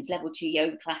experienced level 2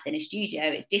 yoga class in a studio,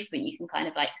 it's different. You can kind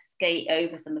of like skate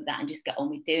over some of that and just get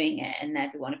on with doing it, and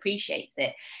everyone appreciates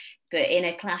it. But in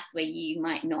a class where you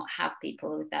might not have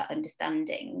people with that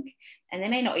understanding, and they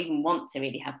may not even want to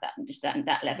really have that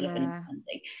level of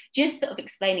understanding, just sort of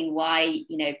explaining why,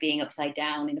 you know, being upside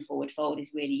down in a forward fold is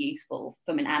really useful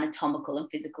from an anatomical and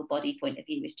physical body point of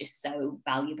view is just so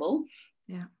valuable.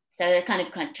 So they kind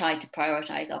of try to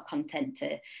prioritize our content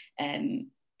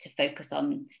to focus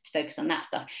on that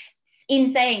stuff.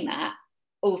 In saying that,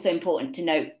 also important to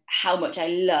note how much I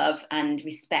love and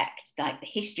respect like the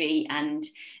history and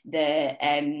the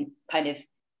kind of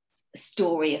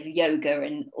story of yoga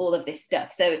and all of this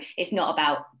stuff. So it's not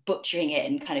about butchering it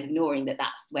and kind of ignoring that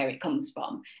that's where it comes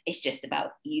from. It's just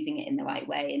about using it in the right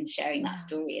way and sharing that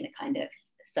story in a kind of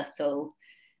subtle,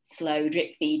 slow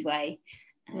drip feed way.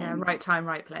 Right time,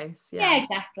 right place.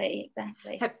 Exactly.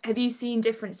 Have you seen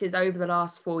differences over the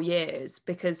last 4 years?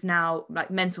 Because now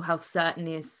like mental health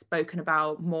certainly is spoken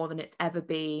about more than it's ever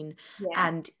been.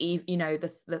 And you know,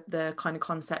 the kind of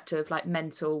concept of like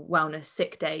mental wellness,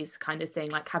 sick days kind of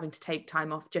thing, like having to take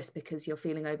time off just because you're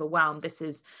feeling overwhelmed. This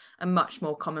is a much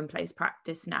more commonplace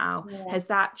practice now. Has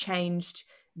that changed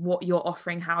what you're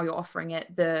offering, how you're offering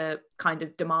it, the kind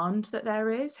of demand that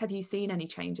there is? Have you seen any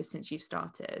changes since you've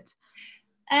started?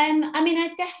 I mean, I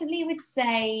definitely would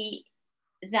say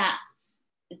that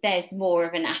there's more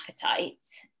of an appetite.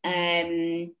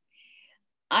 I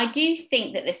do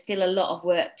think that there's still a lot of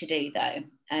work to do, though,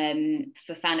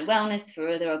 for Founded Wellness, for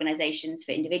other organisations,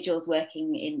 for individuals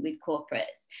working with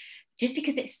corporates, just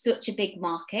because it's such a big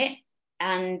market.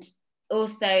 And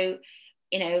also,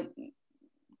 you know,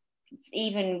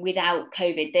 even without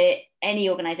COVID, any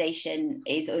organisation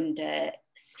is under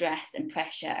stress and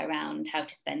pressure around how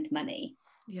to spend money.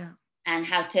 And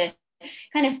how to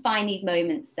kind of find these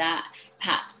moments that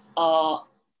perhaps are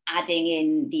adding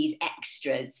in these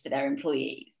extras for their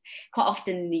employees. Quite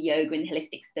often the yoga and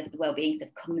holistic stuff, the wellbeing stuff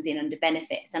comes in under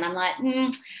benefits. And I'm like,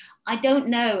 I don't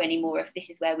know anymore if this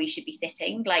is where we should be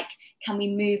sitting. Like, can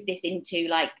we move this into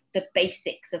like the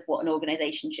basics of what an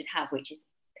organization should have, which is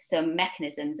some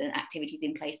mechanisms and activities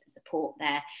in place that support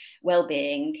their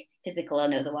well-being, physical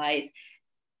and otherwise,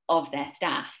 of their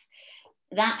staff.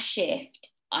 That shift,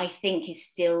 I think, is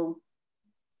still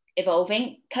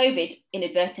evolving. COVID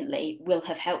inadvertently will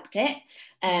have helped it.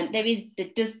 There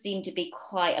does seem to be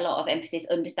quite a lot of emphasis,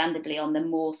 understandably, on the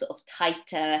more sort of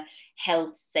tighter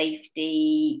health,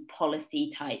 safety,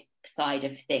 policy type side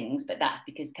of things. But that's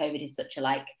because COVID is such a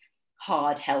like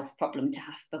hard health problem to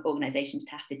have for organizations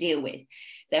to have to deal with.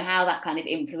 So how that kind of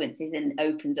influences and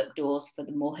opens up doors for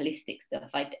the more holistic stuff,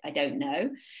 I don't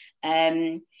know.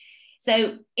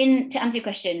 So to answer your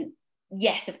question,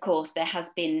 yes, of course, there has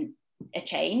been a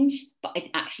change, but I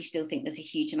actually still think there's a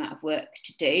huge amount of work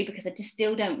to do, because I just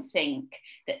still don't think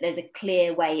that there's a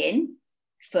clear way in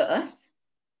for us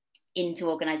into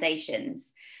organizations.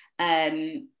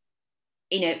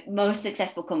 Most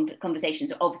successful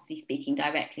conversations are obviously speaking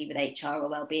directly with HR or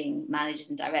wellbeing managers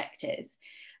and directors.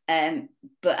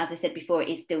 But as I said before, it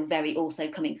is still very also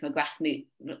coming from a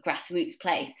grassroots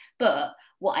place. But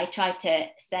what I try to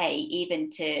say,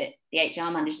 even to the HR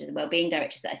managers and wellbeing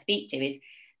directors that I speak to, is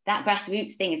that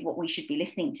grassroots thing is what we should be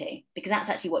listening to, because that's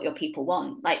actually what your people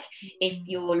want. Like, if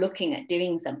you're looking at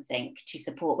doing something to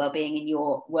support wellbeing in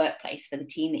your workplace for the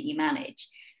team that you manage,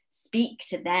 speak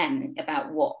to them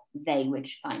about what they would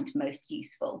find most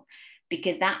useful,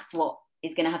 because that's what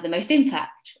is going to have the most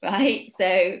impact, right?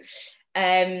 So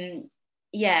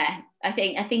yeah, I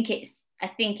think it's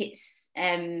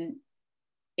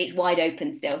wide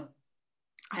open still.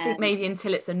 I think maybe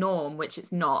until it's a norm, which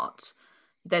it's not,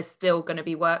 there's still going to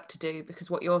be work to do,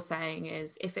 because what you're saying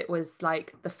is, if it was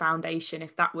like the foundation,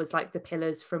 if that was like the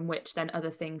pillars from which then other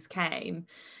things came,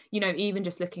 even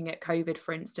just looking at COVID,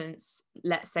 for instance,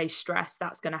 let's say stress,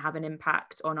 that's going to have an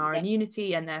impact on our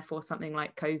immunity, and therefore something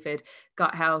like COVID,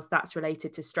 gut health, that's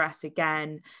related to stress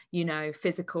again,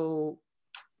 physical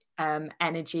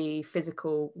energy,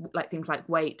 physical, like things like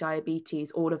weight,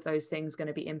 diabetes, all of those things going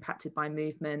to be impacted by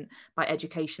movement, by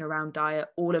education around diet.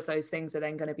 All of those things are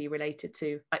then going to be related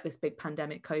to like this big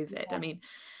pandemic COVID. I mean,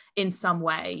 in some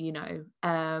way,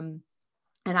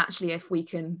 and actually, if we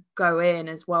can go in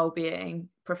as well-being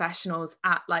professionals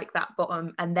at like that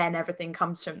bottom, and then everything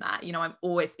comes from that. I'm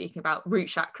always speaking about root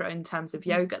chakra in terms of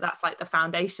yoga. That's like the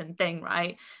foundation thing,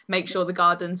 right? Make sure the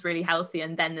garden's really healthy,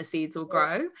 and then the seeds will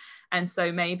grow. And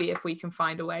so maybe if we can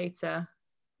find a way to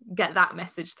get that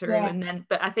message through, and then,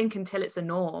 but I think until it's a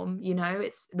norm,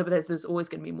 there's always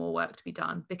going to be more work to be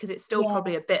done, because it's still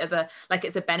probably a bit of a, like,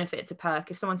 it's a benefit to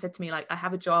perk. If someone said to me, like, I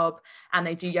have a job and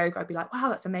they do yoga, I'd be like, wow,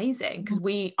 that's amazing, because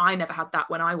I never had that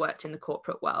when I worked in the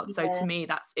corporate world. So to me,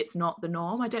 it's not the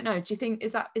norm. I don't know, do you think,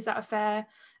 is that a fair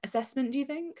assessment, do you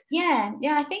think? Yeah,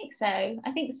 I think so.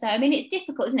 I mean, it's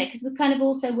difficult, isn't it, because we're kind of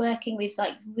also working with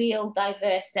like real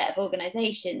diverse set of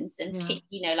organizations, and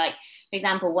particularly, like, for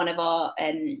example, one of our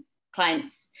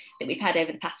clients that we've had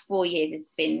over the past 4 years has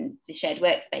been the shared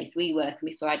workspace we work, and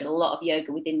we've provided a lot of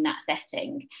yoga within that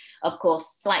setting. Of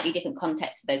course, slightly different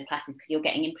context for those classes, because you're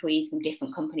getting employees from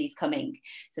different companies coming,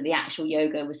 so the actual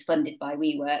yoga was funded by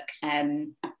WeWork,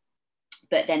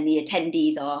 but then the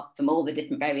attendees are from all the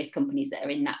different various companies that are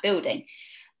in that building.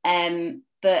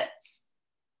 But,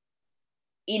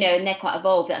 and they're quite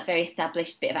evolved. That's a very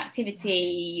established bit of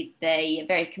activity. They are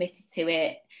very committed to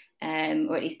it,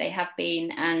 or at least they have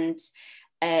been, and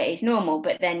it's normal.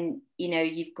 But then,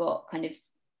 you've got kind of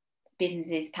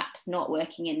businesses perhaps not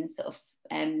working in sort of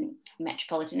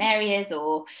metropolitan areas,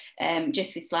 or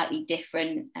just with slightly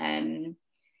different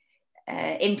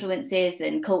influences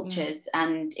and cultures,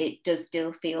 and it does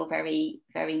still feel very,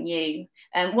 very new.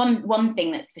 One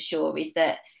thing that's for sure is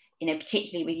that,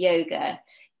 particularly with yoga,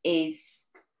 is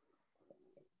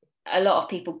a lot of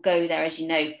people go there, as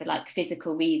for like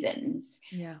physical reasons.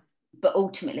 Yeah. But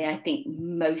ultimately, I think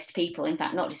most people, in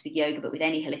fact, not just with yoga, but with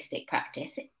any holistic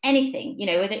practice, anything,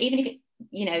 whether, even if it's,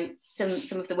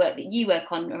 some of the work that you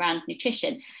work on around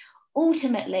nutrition,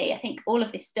 ultimately, I think all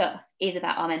of this stuff is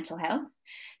about our mental health.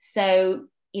 So,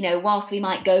 whilst we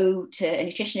might go to a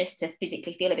nutritionist to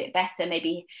physically feel a bit better,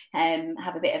 maybe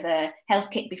have a bit of a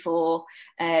health kick before,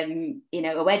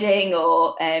 a wedding,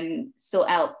 or sort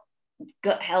out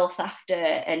gut health after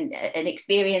an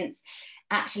experience,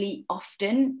 actually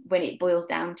often when it boils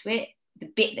down to it, the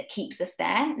bit that keeps us there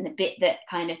and the bit that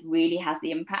kind of really has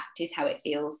the impact is how it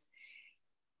feels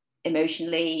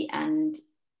emotionally and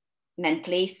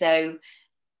mentally. So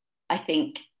I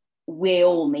think we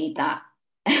all need that.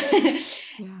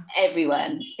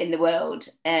 Everyone in the world,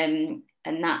 and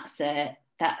that's a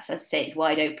that's, as I say, it's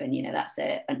wide open. You know, that's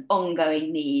an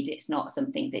ongoing need. It's not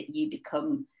something that you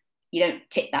don't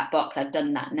tick that box, I've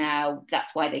done that now.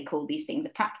 That's why they call these things a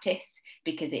practice,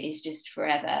 because it is just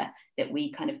forever that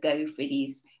we kind of go through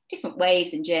these different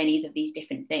waves and journeys of these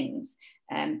different things,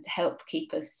 to help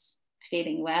keep us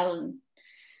feeling well and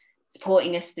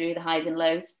supporting us through the highs and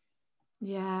lows.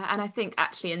 Yeah, and I think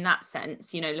actually in that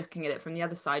sense, you know, looking at it from the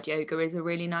other side, yoga is a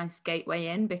really nice gateway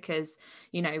in, because,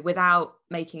 you know, without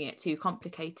making it too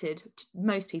complicated,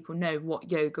 most people know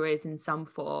what yoga is in some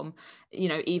form, you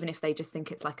know, even if they just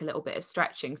think it's like a little bit of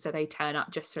stretching. So they turn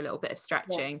up just for a little bit of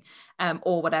stretching,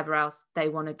 or whatever else they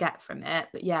want to get from it.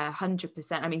 But yeah,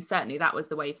 100%. I mean, certainly that was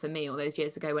the way for me all those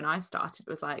years ago when I started,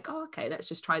 was like, oh, okay, let's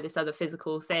just try this other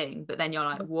physical thing. But then you're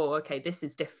like, whoa, okay, this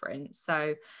is different.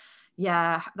 So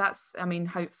yeah, that's, I mean,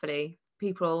 hopefully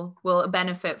people will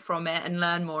benefit from it and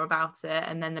learn more about it,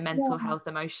 and then the mental health,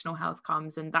 emotional health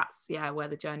comes, and that's where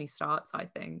the journey starts, I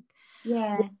think.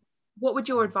 What would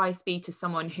your advice be to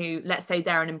someone who, let's say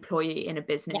they're an employee in a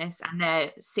business and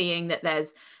they're seeing that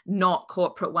there's not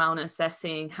corporate wellness, they're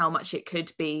seeing how much it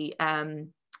could be,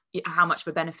 how much of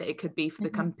a benefit it could be for the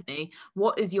company?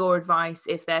 What is your advice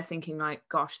if they're thinking like,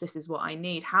 gosh, this is what I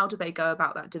need? How do they go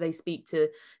about that? Do they speak to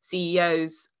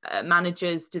CEOs,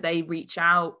 managers? Do they reach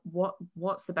out?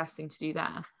 What's the best thing to do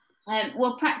there?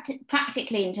 Well,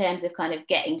 practically in terms of kind of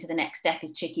getting to the next step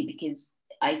is tricky, because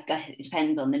I guess it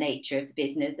depends on the nature of the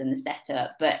business and the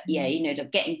setup. But yeah, you know,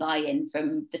 getting buy-in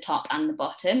from the top and the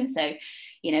bottom. So,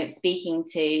 you know, speaking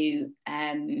to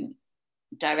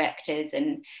directors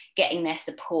and getting their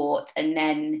support, and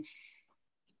then,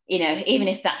 you know, even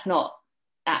if that's not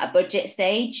at a budget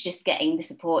stage, just getting the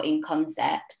support in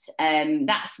concept,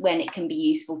 that's when it can be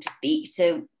useful to speak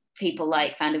to people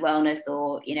like Founded Wellness,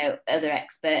 or, you know, other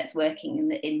experts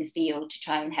working in the field, to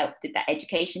try and help with that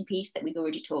education piece that we've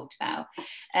already talked about.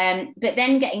 But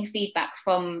then getting feedback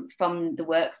from the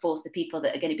workforce, the people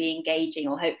that are going to be engaging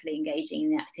or hopefully engaging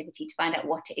in the activity, to find out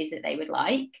what it is that they would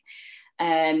like.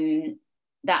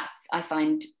 That's, I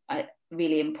find,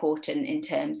 really important in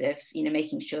terms of, you know,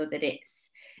 making sure that it's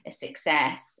a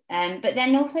success. But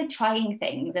then also trying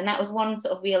things. And that was one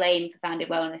sort of real aim for Founded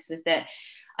Wellness, was that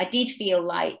I did feel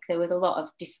like there was a lot of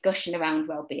discussion around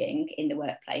well-being in the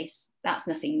workplace. That's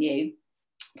nothing new.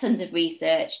 Tons of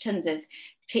research, tons of,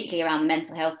 particularly around the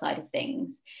mental health side of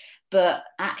things. But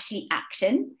actually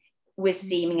action was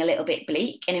seeming a little bit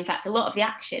bleak. And in fact, a lot of the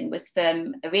action was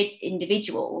from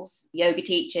individuals, yoga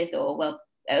teachers, or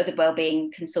other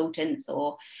wellbeing consultants,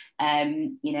 or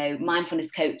you know,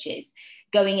 mindfulness coaches,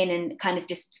 going in and kind of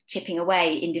just chipping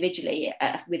away individually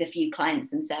with a few clients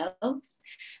themselves,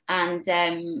 and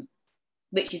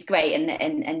which is great.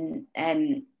 And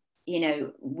you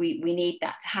know, we need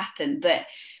that to happen, but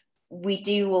we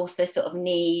do also sort of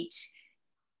need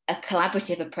a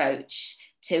collaborative approach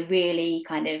to really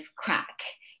kind of crack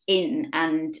in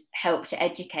and help to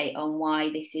educate on why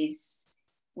this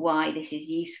is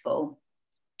useful.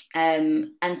 And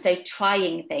so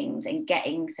trying things and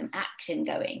getting some action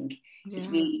going is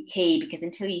really key, because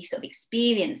until you sort of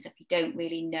experience stuff, you don't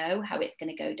really know how it's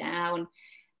going to go down,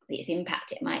 its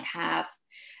impact it might have.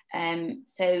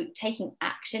 So taking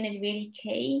action is really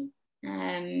key.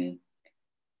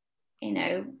 You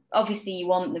know, obviously you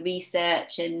want the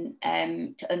research and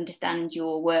to understand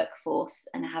your workforce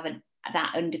and have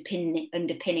that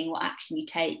underpinning what action you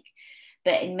take.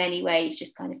 But in many ways,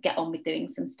 just kind of get on with doing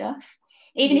some stuff.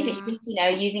 Even if it's just, you know,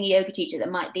 using a yoga teacher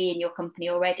that might be in your company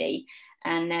already,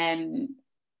 and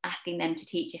asking them to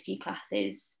teach a few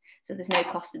classes, so there's no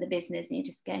cost to the business, and you're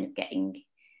just kind of getting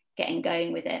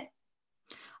going with it.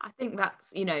 I think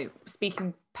that's, you know,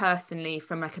 speaking personally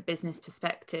from like a business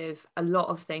perspective, a lot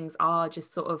of things are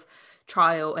just sort of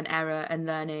trial and error and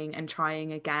learning and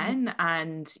trying again,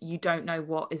 and you don't know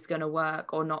what is going to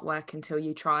work or not work until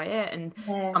you try it. And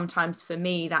sometimes for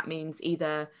me that means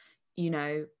either, you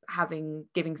know,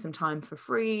 giving some time for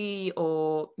free,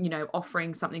 or, you know,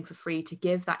 offering something for free to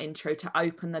give that intro, to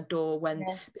open the door when,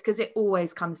 because it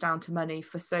always comes down to money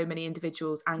for so many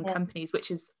individuals and companies, which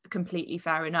is completely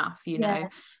fair enough, you know.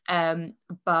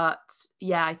 But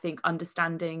yeah, I think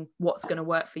understanding what's going to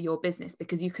work for your business,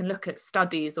 because you can look at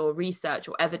studies or research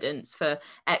or evidence for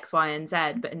X, Y, and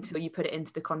Z, but until you put it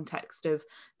into the context of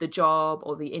the job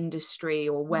or the industry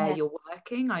or where you're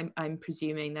working, I'm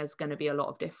presuming there's going to be a lot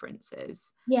of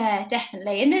differences. Yeah,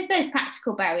 definitely. And there's those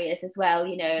practical barriers as well,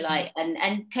 you know, like,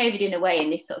 and COVID in a way, in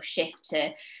this sort of shift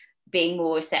to being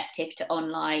more receptive to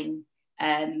online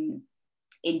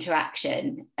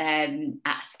interaction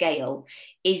at scale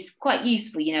is quite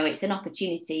useful. You know, it's an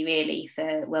opportunity really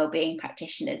for wellbeing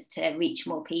practitioners to reach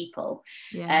more people.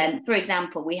 For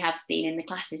example, we have seen in the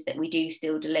classes that we do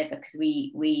still deliver, because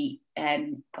we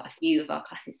got a few of our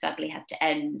classes sadly had to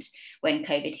end when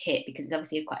COVID hit, because it's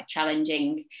obviously quite a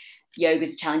challenging,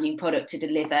 yoga's a challenging product to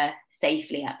deliver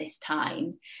safely at this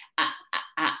time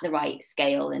at the right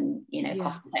scale and, you know,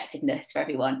 cost effectiveness for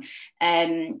everyone.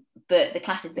 But the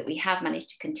classes that we have managed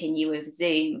to continue over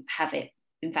Zoom have it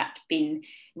in fact been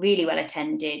really well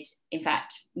attended. In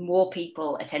fact, more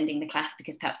people attending the class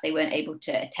because perhaps they weren't able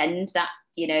to attend that,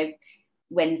 you know,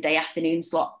 Wednesday afternoon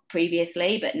slot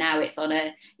previously, but now it's on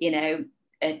a, you know,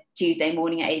 a Tuesday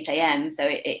morning at 8 a.m. So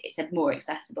it's more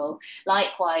accessible.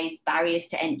 Likewise, barriers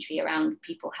to entry around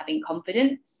people having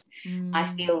confidence.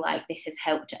 I feel like this has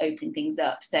helped to open things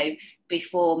up. So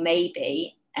before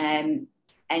maybe, and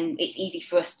it's easy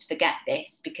for us to forget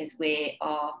this because we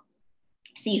are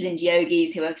seasoned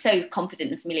yogis who are so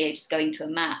confident and familiar just going to a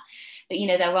mat. But, you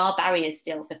know, there are barriers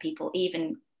still for people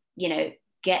even, you know,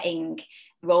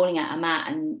 rolling out a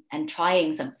mat and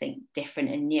trying something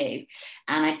different and new.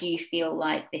 And I do feel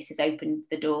like this has opened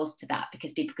the doors to that,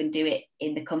 because people can do it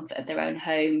in the comfort of their own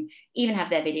home, even have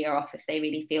their video off if they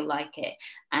really feel like it,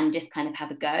 and just kind of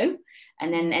have a go.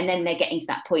 And then they're getting to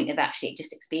that point of actually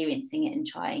just experiencing it and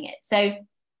trying it. So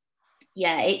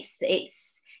yeah,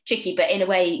 it's tricky, but in a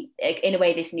way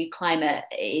this new climate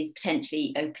is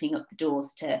potentially opening up the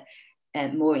doors to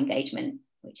more engagement,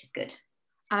 which is good.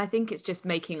 And I think it's just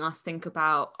making us think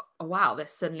about, oh, wow,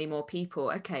 there's suddenly more people.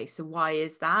 Okay, so why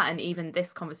is that? And even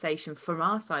this conversation from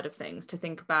our side of things, to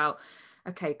think about,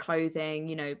 okay, clothing,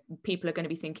 you know, people are going to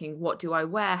be thinking, what do I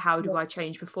wear? How do I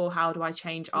change before? How do I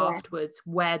change afterwards?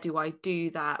 Where do I do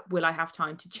that? Will I have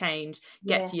time to change,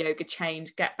 get to yoga,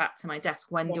 change, get back to my desk?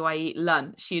 When do I eat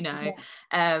lunch? You know,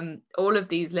 all of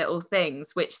these little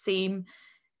things which seem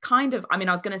kind of, I mean,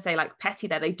 I was going to say like petty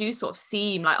there. They do sort of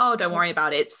seem like, oh, don't worry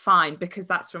about it, it's fine, because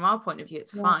that's from our point of view, it's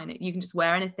fine, you can just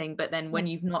wear anything. But then when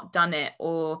you've not done it,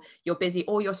 or you're busy,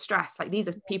 or you're stressed, like these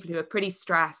are people who are pretty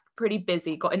stressed, pretty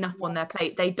busy, got enough on their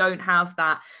plate, they don't have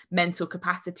that mental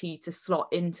capacity to slot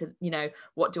into, you know,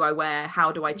 what do I wear,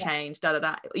 how do I change,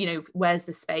 you know, where's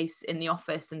the space in the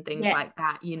office and things like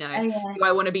that, you know. Do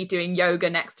I want to be doing yoga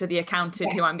next to the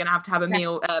accountant who I'm going to have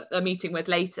a meeting with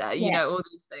later, you know, all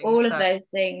these things, all of those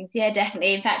things. Yeah,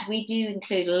 definitely. In fact, we do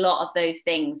include a lot of those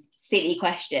things, silly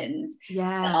questions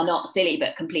that are not silly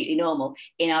but completely normal,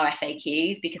 in our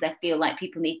FAQs, because I feel like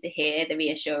people need to hear the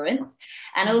reassurance.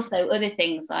 And also other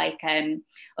things like,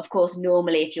 of course,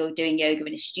 normally if you're doing yoga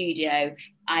in a studio,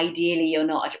 ideally you're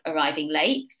not arriving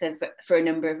late for a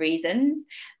number of reasons.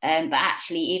 But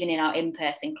actually, even in our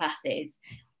in-person classes,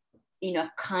 you know,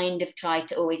 I've kind of tried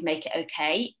to always make it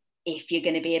okay if you're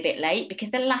going to be a bit late,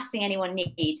 because the last thing anyone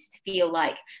needs is to feel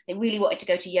like they really wanted to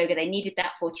go to yoga, they needed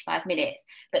that 45 minutes,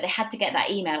 but they had to get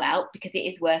that email out because it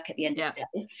is work at the end of the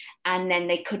day, and then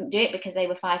they couldn't do it because they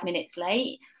were 5 minutes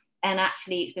late. And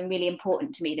actually it's been really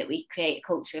important to me that we create a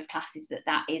culture of classes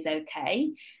that is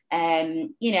okay.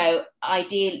 You know,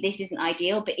 this isn't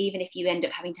ideal, but even if you end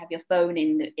up having to have your phone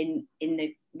in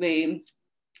the room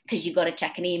because you've got to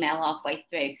check an email halfway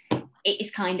through, it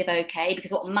is kind of okay,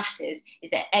 because what matters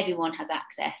is that everyone has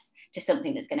access to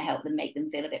something that's going to help them, make them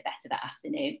feel a bit better that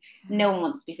afternoon. No one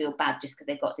wants to feel bad just because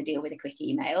they've got to deal with a quick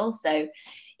email. So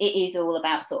it is all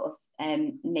about sort of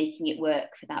making it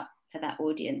work for that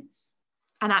audience.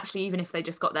 And actually, even if they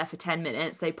just got there for 10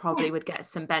 minutes, they probably would get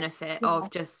some benefit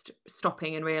of just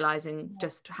stopping and realizing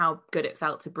just how good it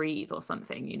felt to breathe or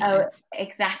something, you know. Oh,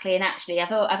 exactly. And actually,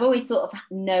 I've always sort of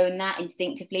known that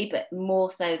instinctively, but more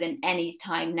so than any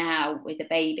time now with a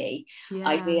baby,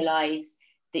 I realize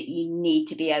that you need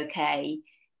to be okay,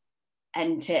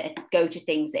 and to go to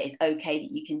things that is okay,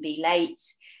 that you can be late,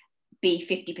 be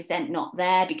 50% not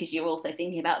there because you're also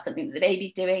thinking about something that the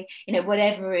baby's doing, you know,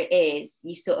 whatever it is,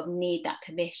 you sort of need that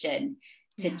permission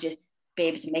to just be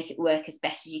able to make it work as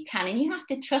best as you can. And you have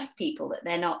to trust people that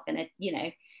they're not going to, you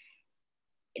know,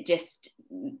 just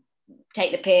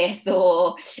take the piss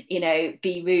or, you know,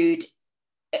 be rude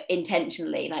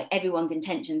intentionally. Like, everyone's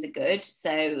intentions are good,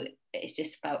 so it's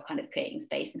just about kind of creating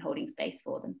space and holding space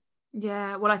for them.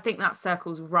 Yeah, well, I think that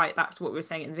circles right back to what we were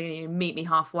saying at the beginning. Meet me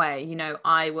halfway. You know,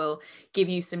 I will give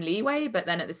you some leeway, but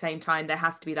then at the same time, there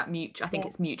has to be that mutual, I think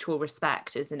it's mutual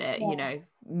respect, isn't it? You know,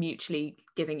 mutually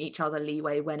giving each other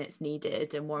leeway when it's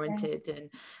needed and warranted and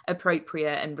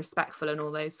appropriate and respectful and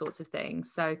all those sorts of things.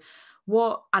 So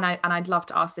I'd love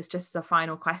to ask this just as a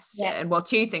final question. Well,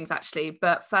 two things actually,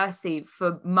 but firstly,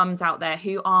 for mums out there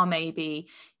who are maybe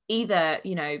either,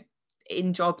 you know,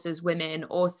 in jobs as women,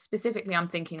 or specifically I'm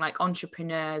thinking like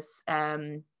entrepreneurs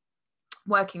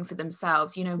working for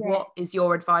themselves, you know, what is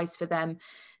your advice for them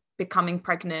becoming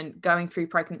pregnant, going through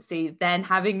pregnancy, then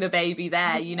having the baby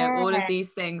there, you know, all of these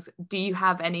things? Do you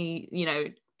have any, you know,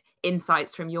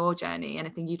 insights from your journey,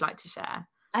 anything you'd like to share?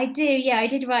 I do, yeah. I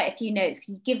did write a few notes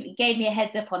because you gave me a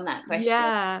heads up on that question.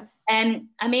 Yeah.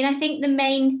 I mean, I think the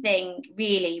main thing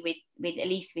really with at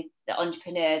least with the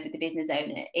entrepreneurs, with the business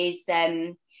owner, is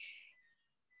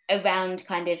around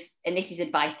kind of, and this is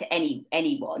advice to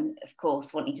anyone, of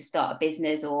course, wanting to start a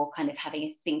business or kind of having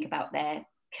a think about their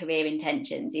career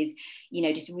intentions, is, you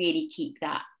know, just really keep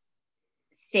that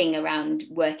thing around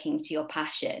working to your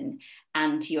passion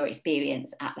and to your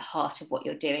experience at the heart of what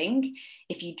you're doing.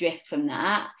 If you drift from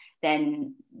that,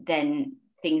 then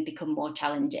things become more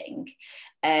challenging.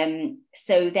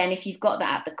 So then if you've got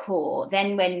that at the core,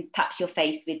 then when perhaps you're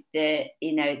faced with the,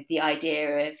 you know, the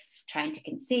idea of trying to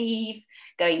conceive,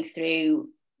 going through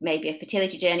maybe a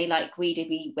fertility journey like we did,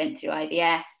 we went through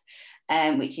IVF,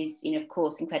 which is, you know, of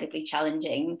course, incredibly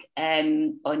challenging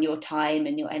on your time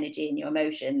and your energy and your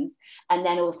emotions. And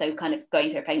then also kind of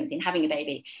going through a pregnancy and having a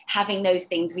baby, having those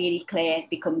things really clear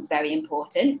becomes very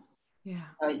important. Yeah.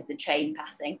 Sorry, there's a train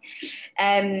passing.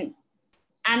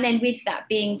 And then with that,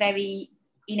 being very,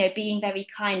 you know, being very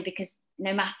kind, because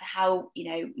no matter how, you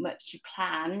know, much you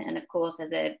plan, and of course,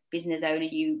 as a business owner,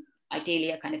 you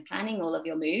ideally are kind of planning all of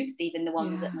your moves, even the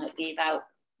ones that might be about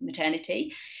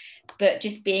maternity, but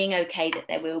just being okay that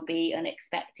there will be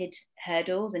unexpected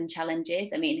hurdles and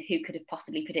challenges. I mean, who could have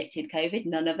possibly predicted COVID?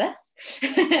 None of us.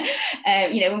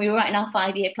 You know, when we were writing our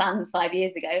 5-year plans 5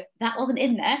 years ago, that wasn't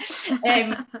in there.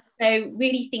 So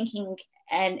really thinking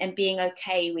and being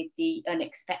okay with the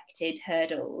unexpected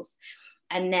hurdles,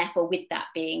 and therefore with that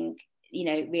being, you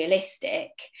know,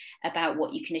 realistic about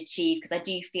what you can achieve. Because I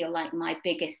do feel like my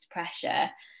biggest pressure,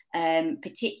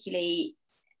 particularly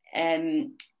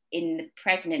in the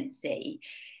pregnancy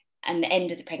and the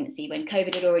end of the pregnancy, when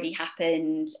COVID had already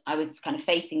happened, I was kind of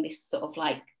facing this sort of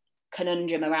like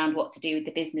conundrum around what to do with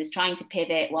the business, trying to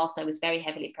pivot whilst I was very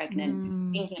heavily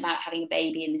pregnant, thinking about having a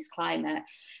baby in this climate.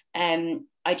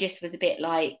 I just was a bit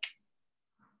like,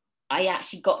 I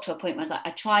actually got to a point where I was like,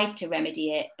 I tried to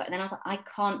remedy it, but then I was like, I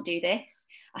can't do this.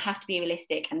 I have to be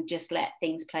realistic and just let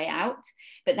things play out.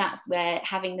 But that's where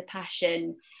having the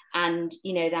passion and,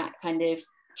 you know, that kind of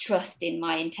trust in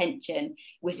my intention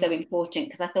was so important,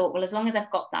 because I thought, well, as long as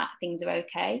I've got that, things are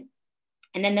okay.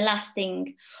 And then the last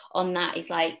thing on that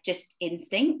is like just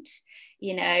instinct,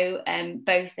 you know,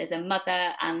 both as a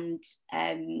mother and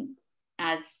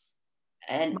as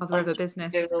an mother of a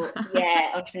business,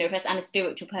 entrepreneur person and a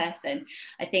spiritual person.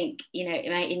 I think, you know,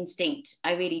 my instinct,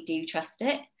 I really do trust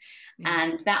it.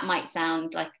 And that might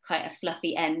sound like quite a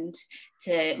fluffy end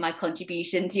to my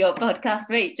contribution to your podcast,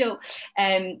 Rachel,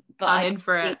 but I'm in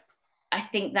for it. I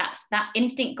think that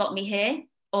instinct got me here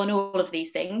on all of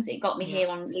these things. It got me here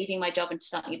on leaving my job and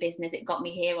starting a business. It got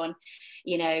me here on,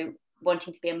 you know,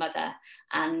 wanting to be a mother.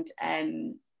 And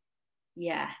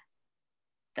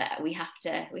that we have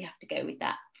to go with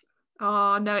that.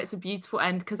 Oh no, it's a beautiful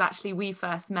end, because actually we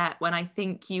first met when I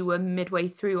think you were midway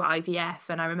through IVF,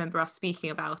 and I remember us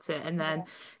speaking about it, and then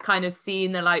kind of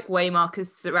seeing the like way markers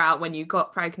throughout when you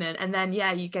got pregnant, and then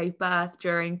you gave birth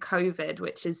during COVID,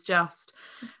 which is just,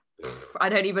 I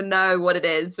don't even know what it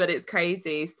is, but it's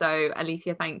crazy. So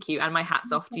Alethea, thank you, and my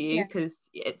hat's off to you, because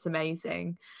it's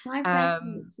amazing. My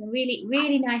pleasure. Really,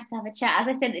 really nice to have a chat. As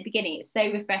I said at the beginning, it's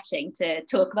so refreshing to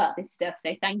talk about this stuff,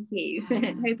 so thank you.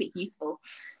 Hope it's useful.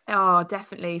 Oh,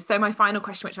 definitely. So my final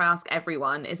question, which I ask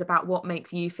everyone, is about what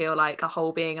makes you feel like a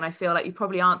whole being. And I feel like you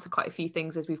probably answered quite a few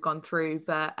things as we've gone through,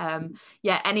 but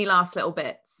any last little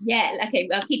bits? Yeah, okay,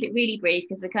 I'll keep it really brief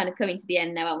because we're kind of coming to the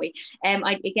end now, aren't we?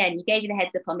 Again, you gave me the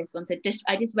heads up on this one, so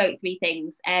I just wrote 3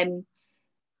 things.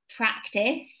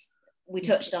 Practice, we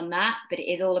touched on that, but it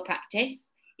is all a practice.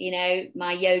 You know,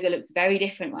 my yoga looks very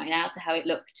different right now to how it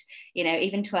looked, you know,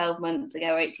 even 12 months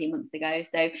ago or 18 months ago.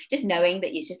 So just knowing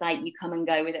that it's just like you come and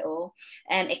go with it all.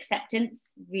 Acceptance,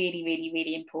 really, really,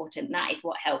 really important. That is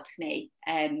what helps me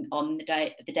on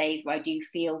the days where I do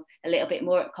feel a little bit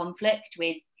more at conflict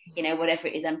with, you know, whatever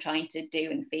it is I'm trying to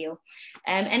do and feel.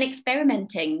 And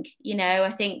experimenting, you know,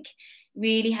 I think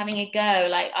really having a go.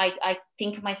 Like I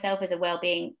think of myself as a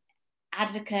well-being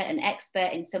advocate and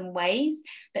expert in some ways,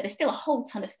 but there's still a whole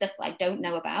ton of stuff I don't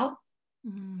know about.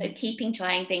 So keeping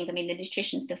trying things. I mean, the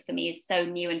nutrition stuff for me is so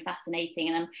new and fascinating,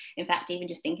 and I'm, in fact, even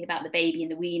just thinking about the baby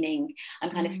and the weaning, I'm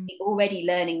kind of already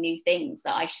learning new things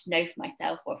that I should know for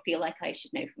myself, or feel like I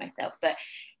should know for myself, but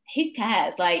who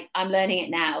cares? Like, I'm learning it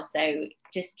now, so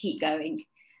just keep going.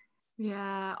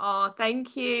 Yeah. Oh,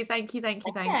 thank you. Thank you. Thank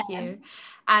you. Thank Okay. you.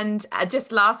 And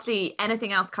just lastly,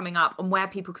 anything else coming up on where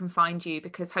people can find you?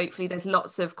 Because hopefully there's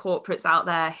lots of corporates out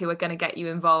there who are going to get you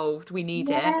involved. We need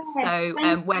it. Yes, So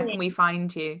thank where can you. we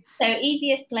find you? So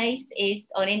easiest place is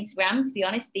on Instagram, to be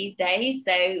honest, these days.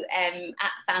 So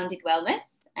at Founded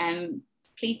Wellness.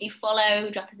 Please do follow,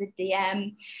 drop us a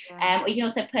DM. Or you can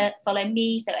also follow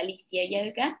me, so Alethea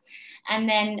Yoga. And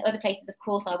then other places, of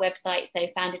course, our website, so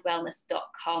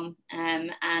foundedwellness.com.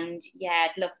 And yeah,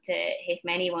 I'd love to hear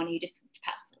from anyone who just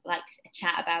perhaps like to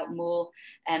chat about more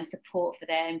support for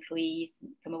their employees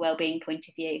from a wellbeing point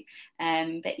of view.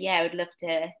 But yeah, I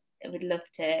would love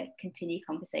to continue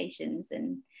conversations,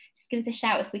 and just give us a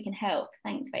shout if we can help.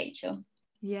 Thanks, Rachel.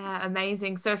 Yeah,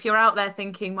 amazing. So if you're out there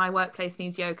thinking my workplace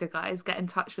needs yoga, guys, get in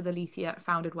touch with Alethea at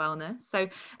Founded Wellness. So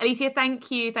Alethea, thank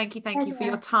you. Thank you. Thank you for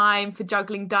your Pleasure. time, for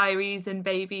juggling diaries and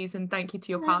babies. And thank you to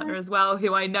your partner as well,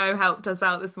 who I know helped us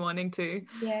out this morning too.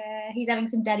 Yeah, he's having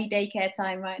some daddy daycare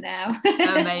time right now.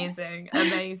 Amazing.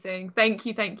 Amazing. Thank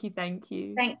you. Thank you. Thank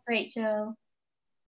you. Thanks, Rachel.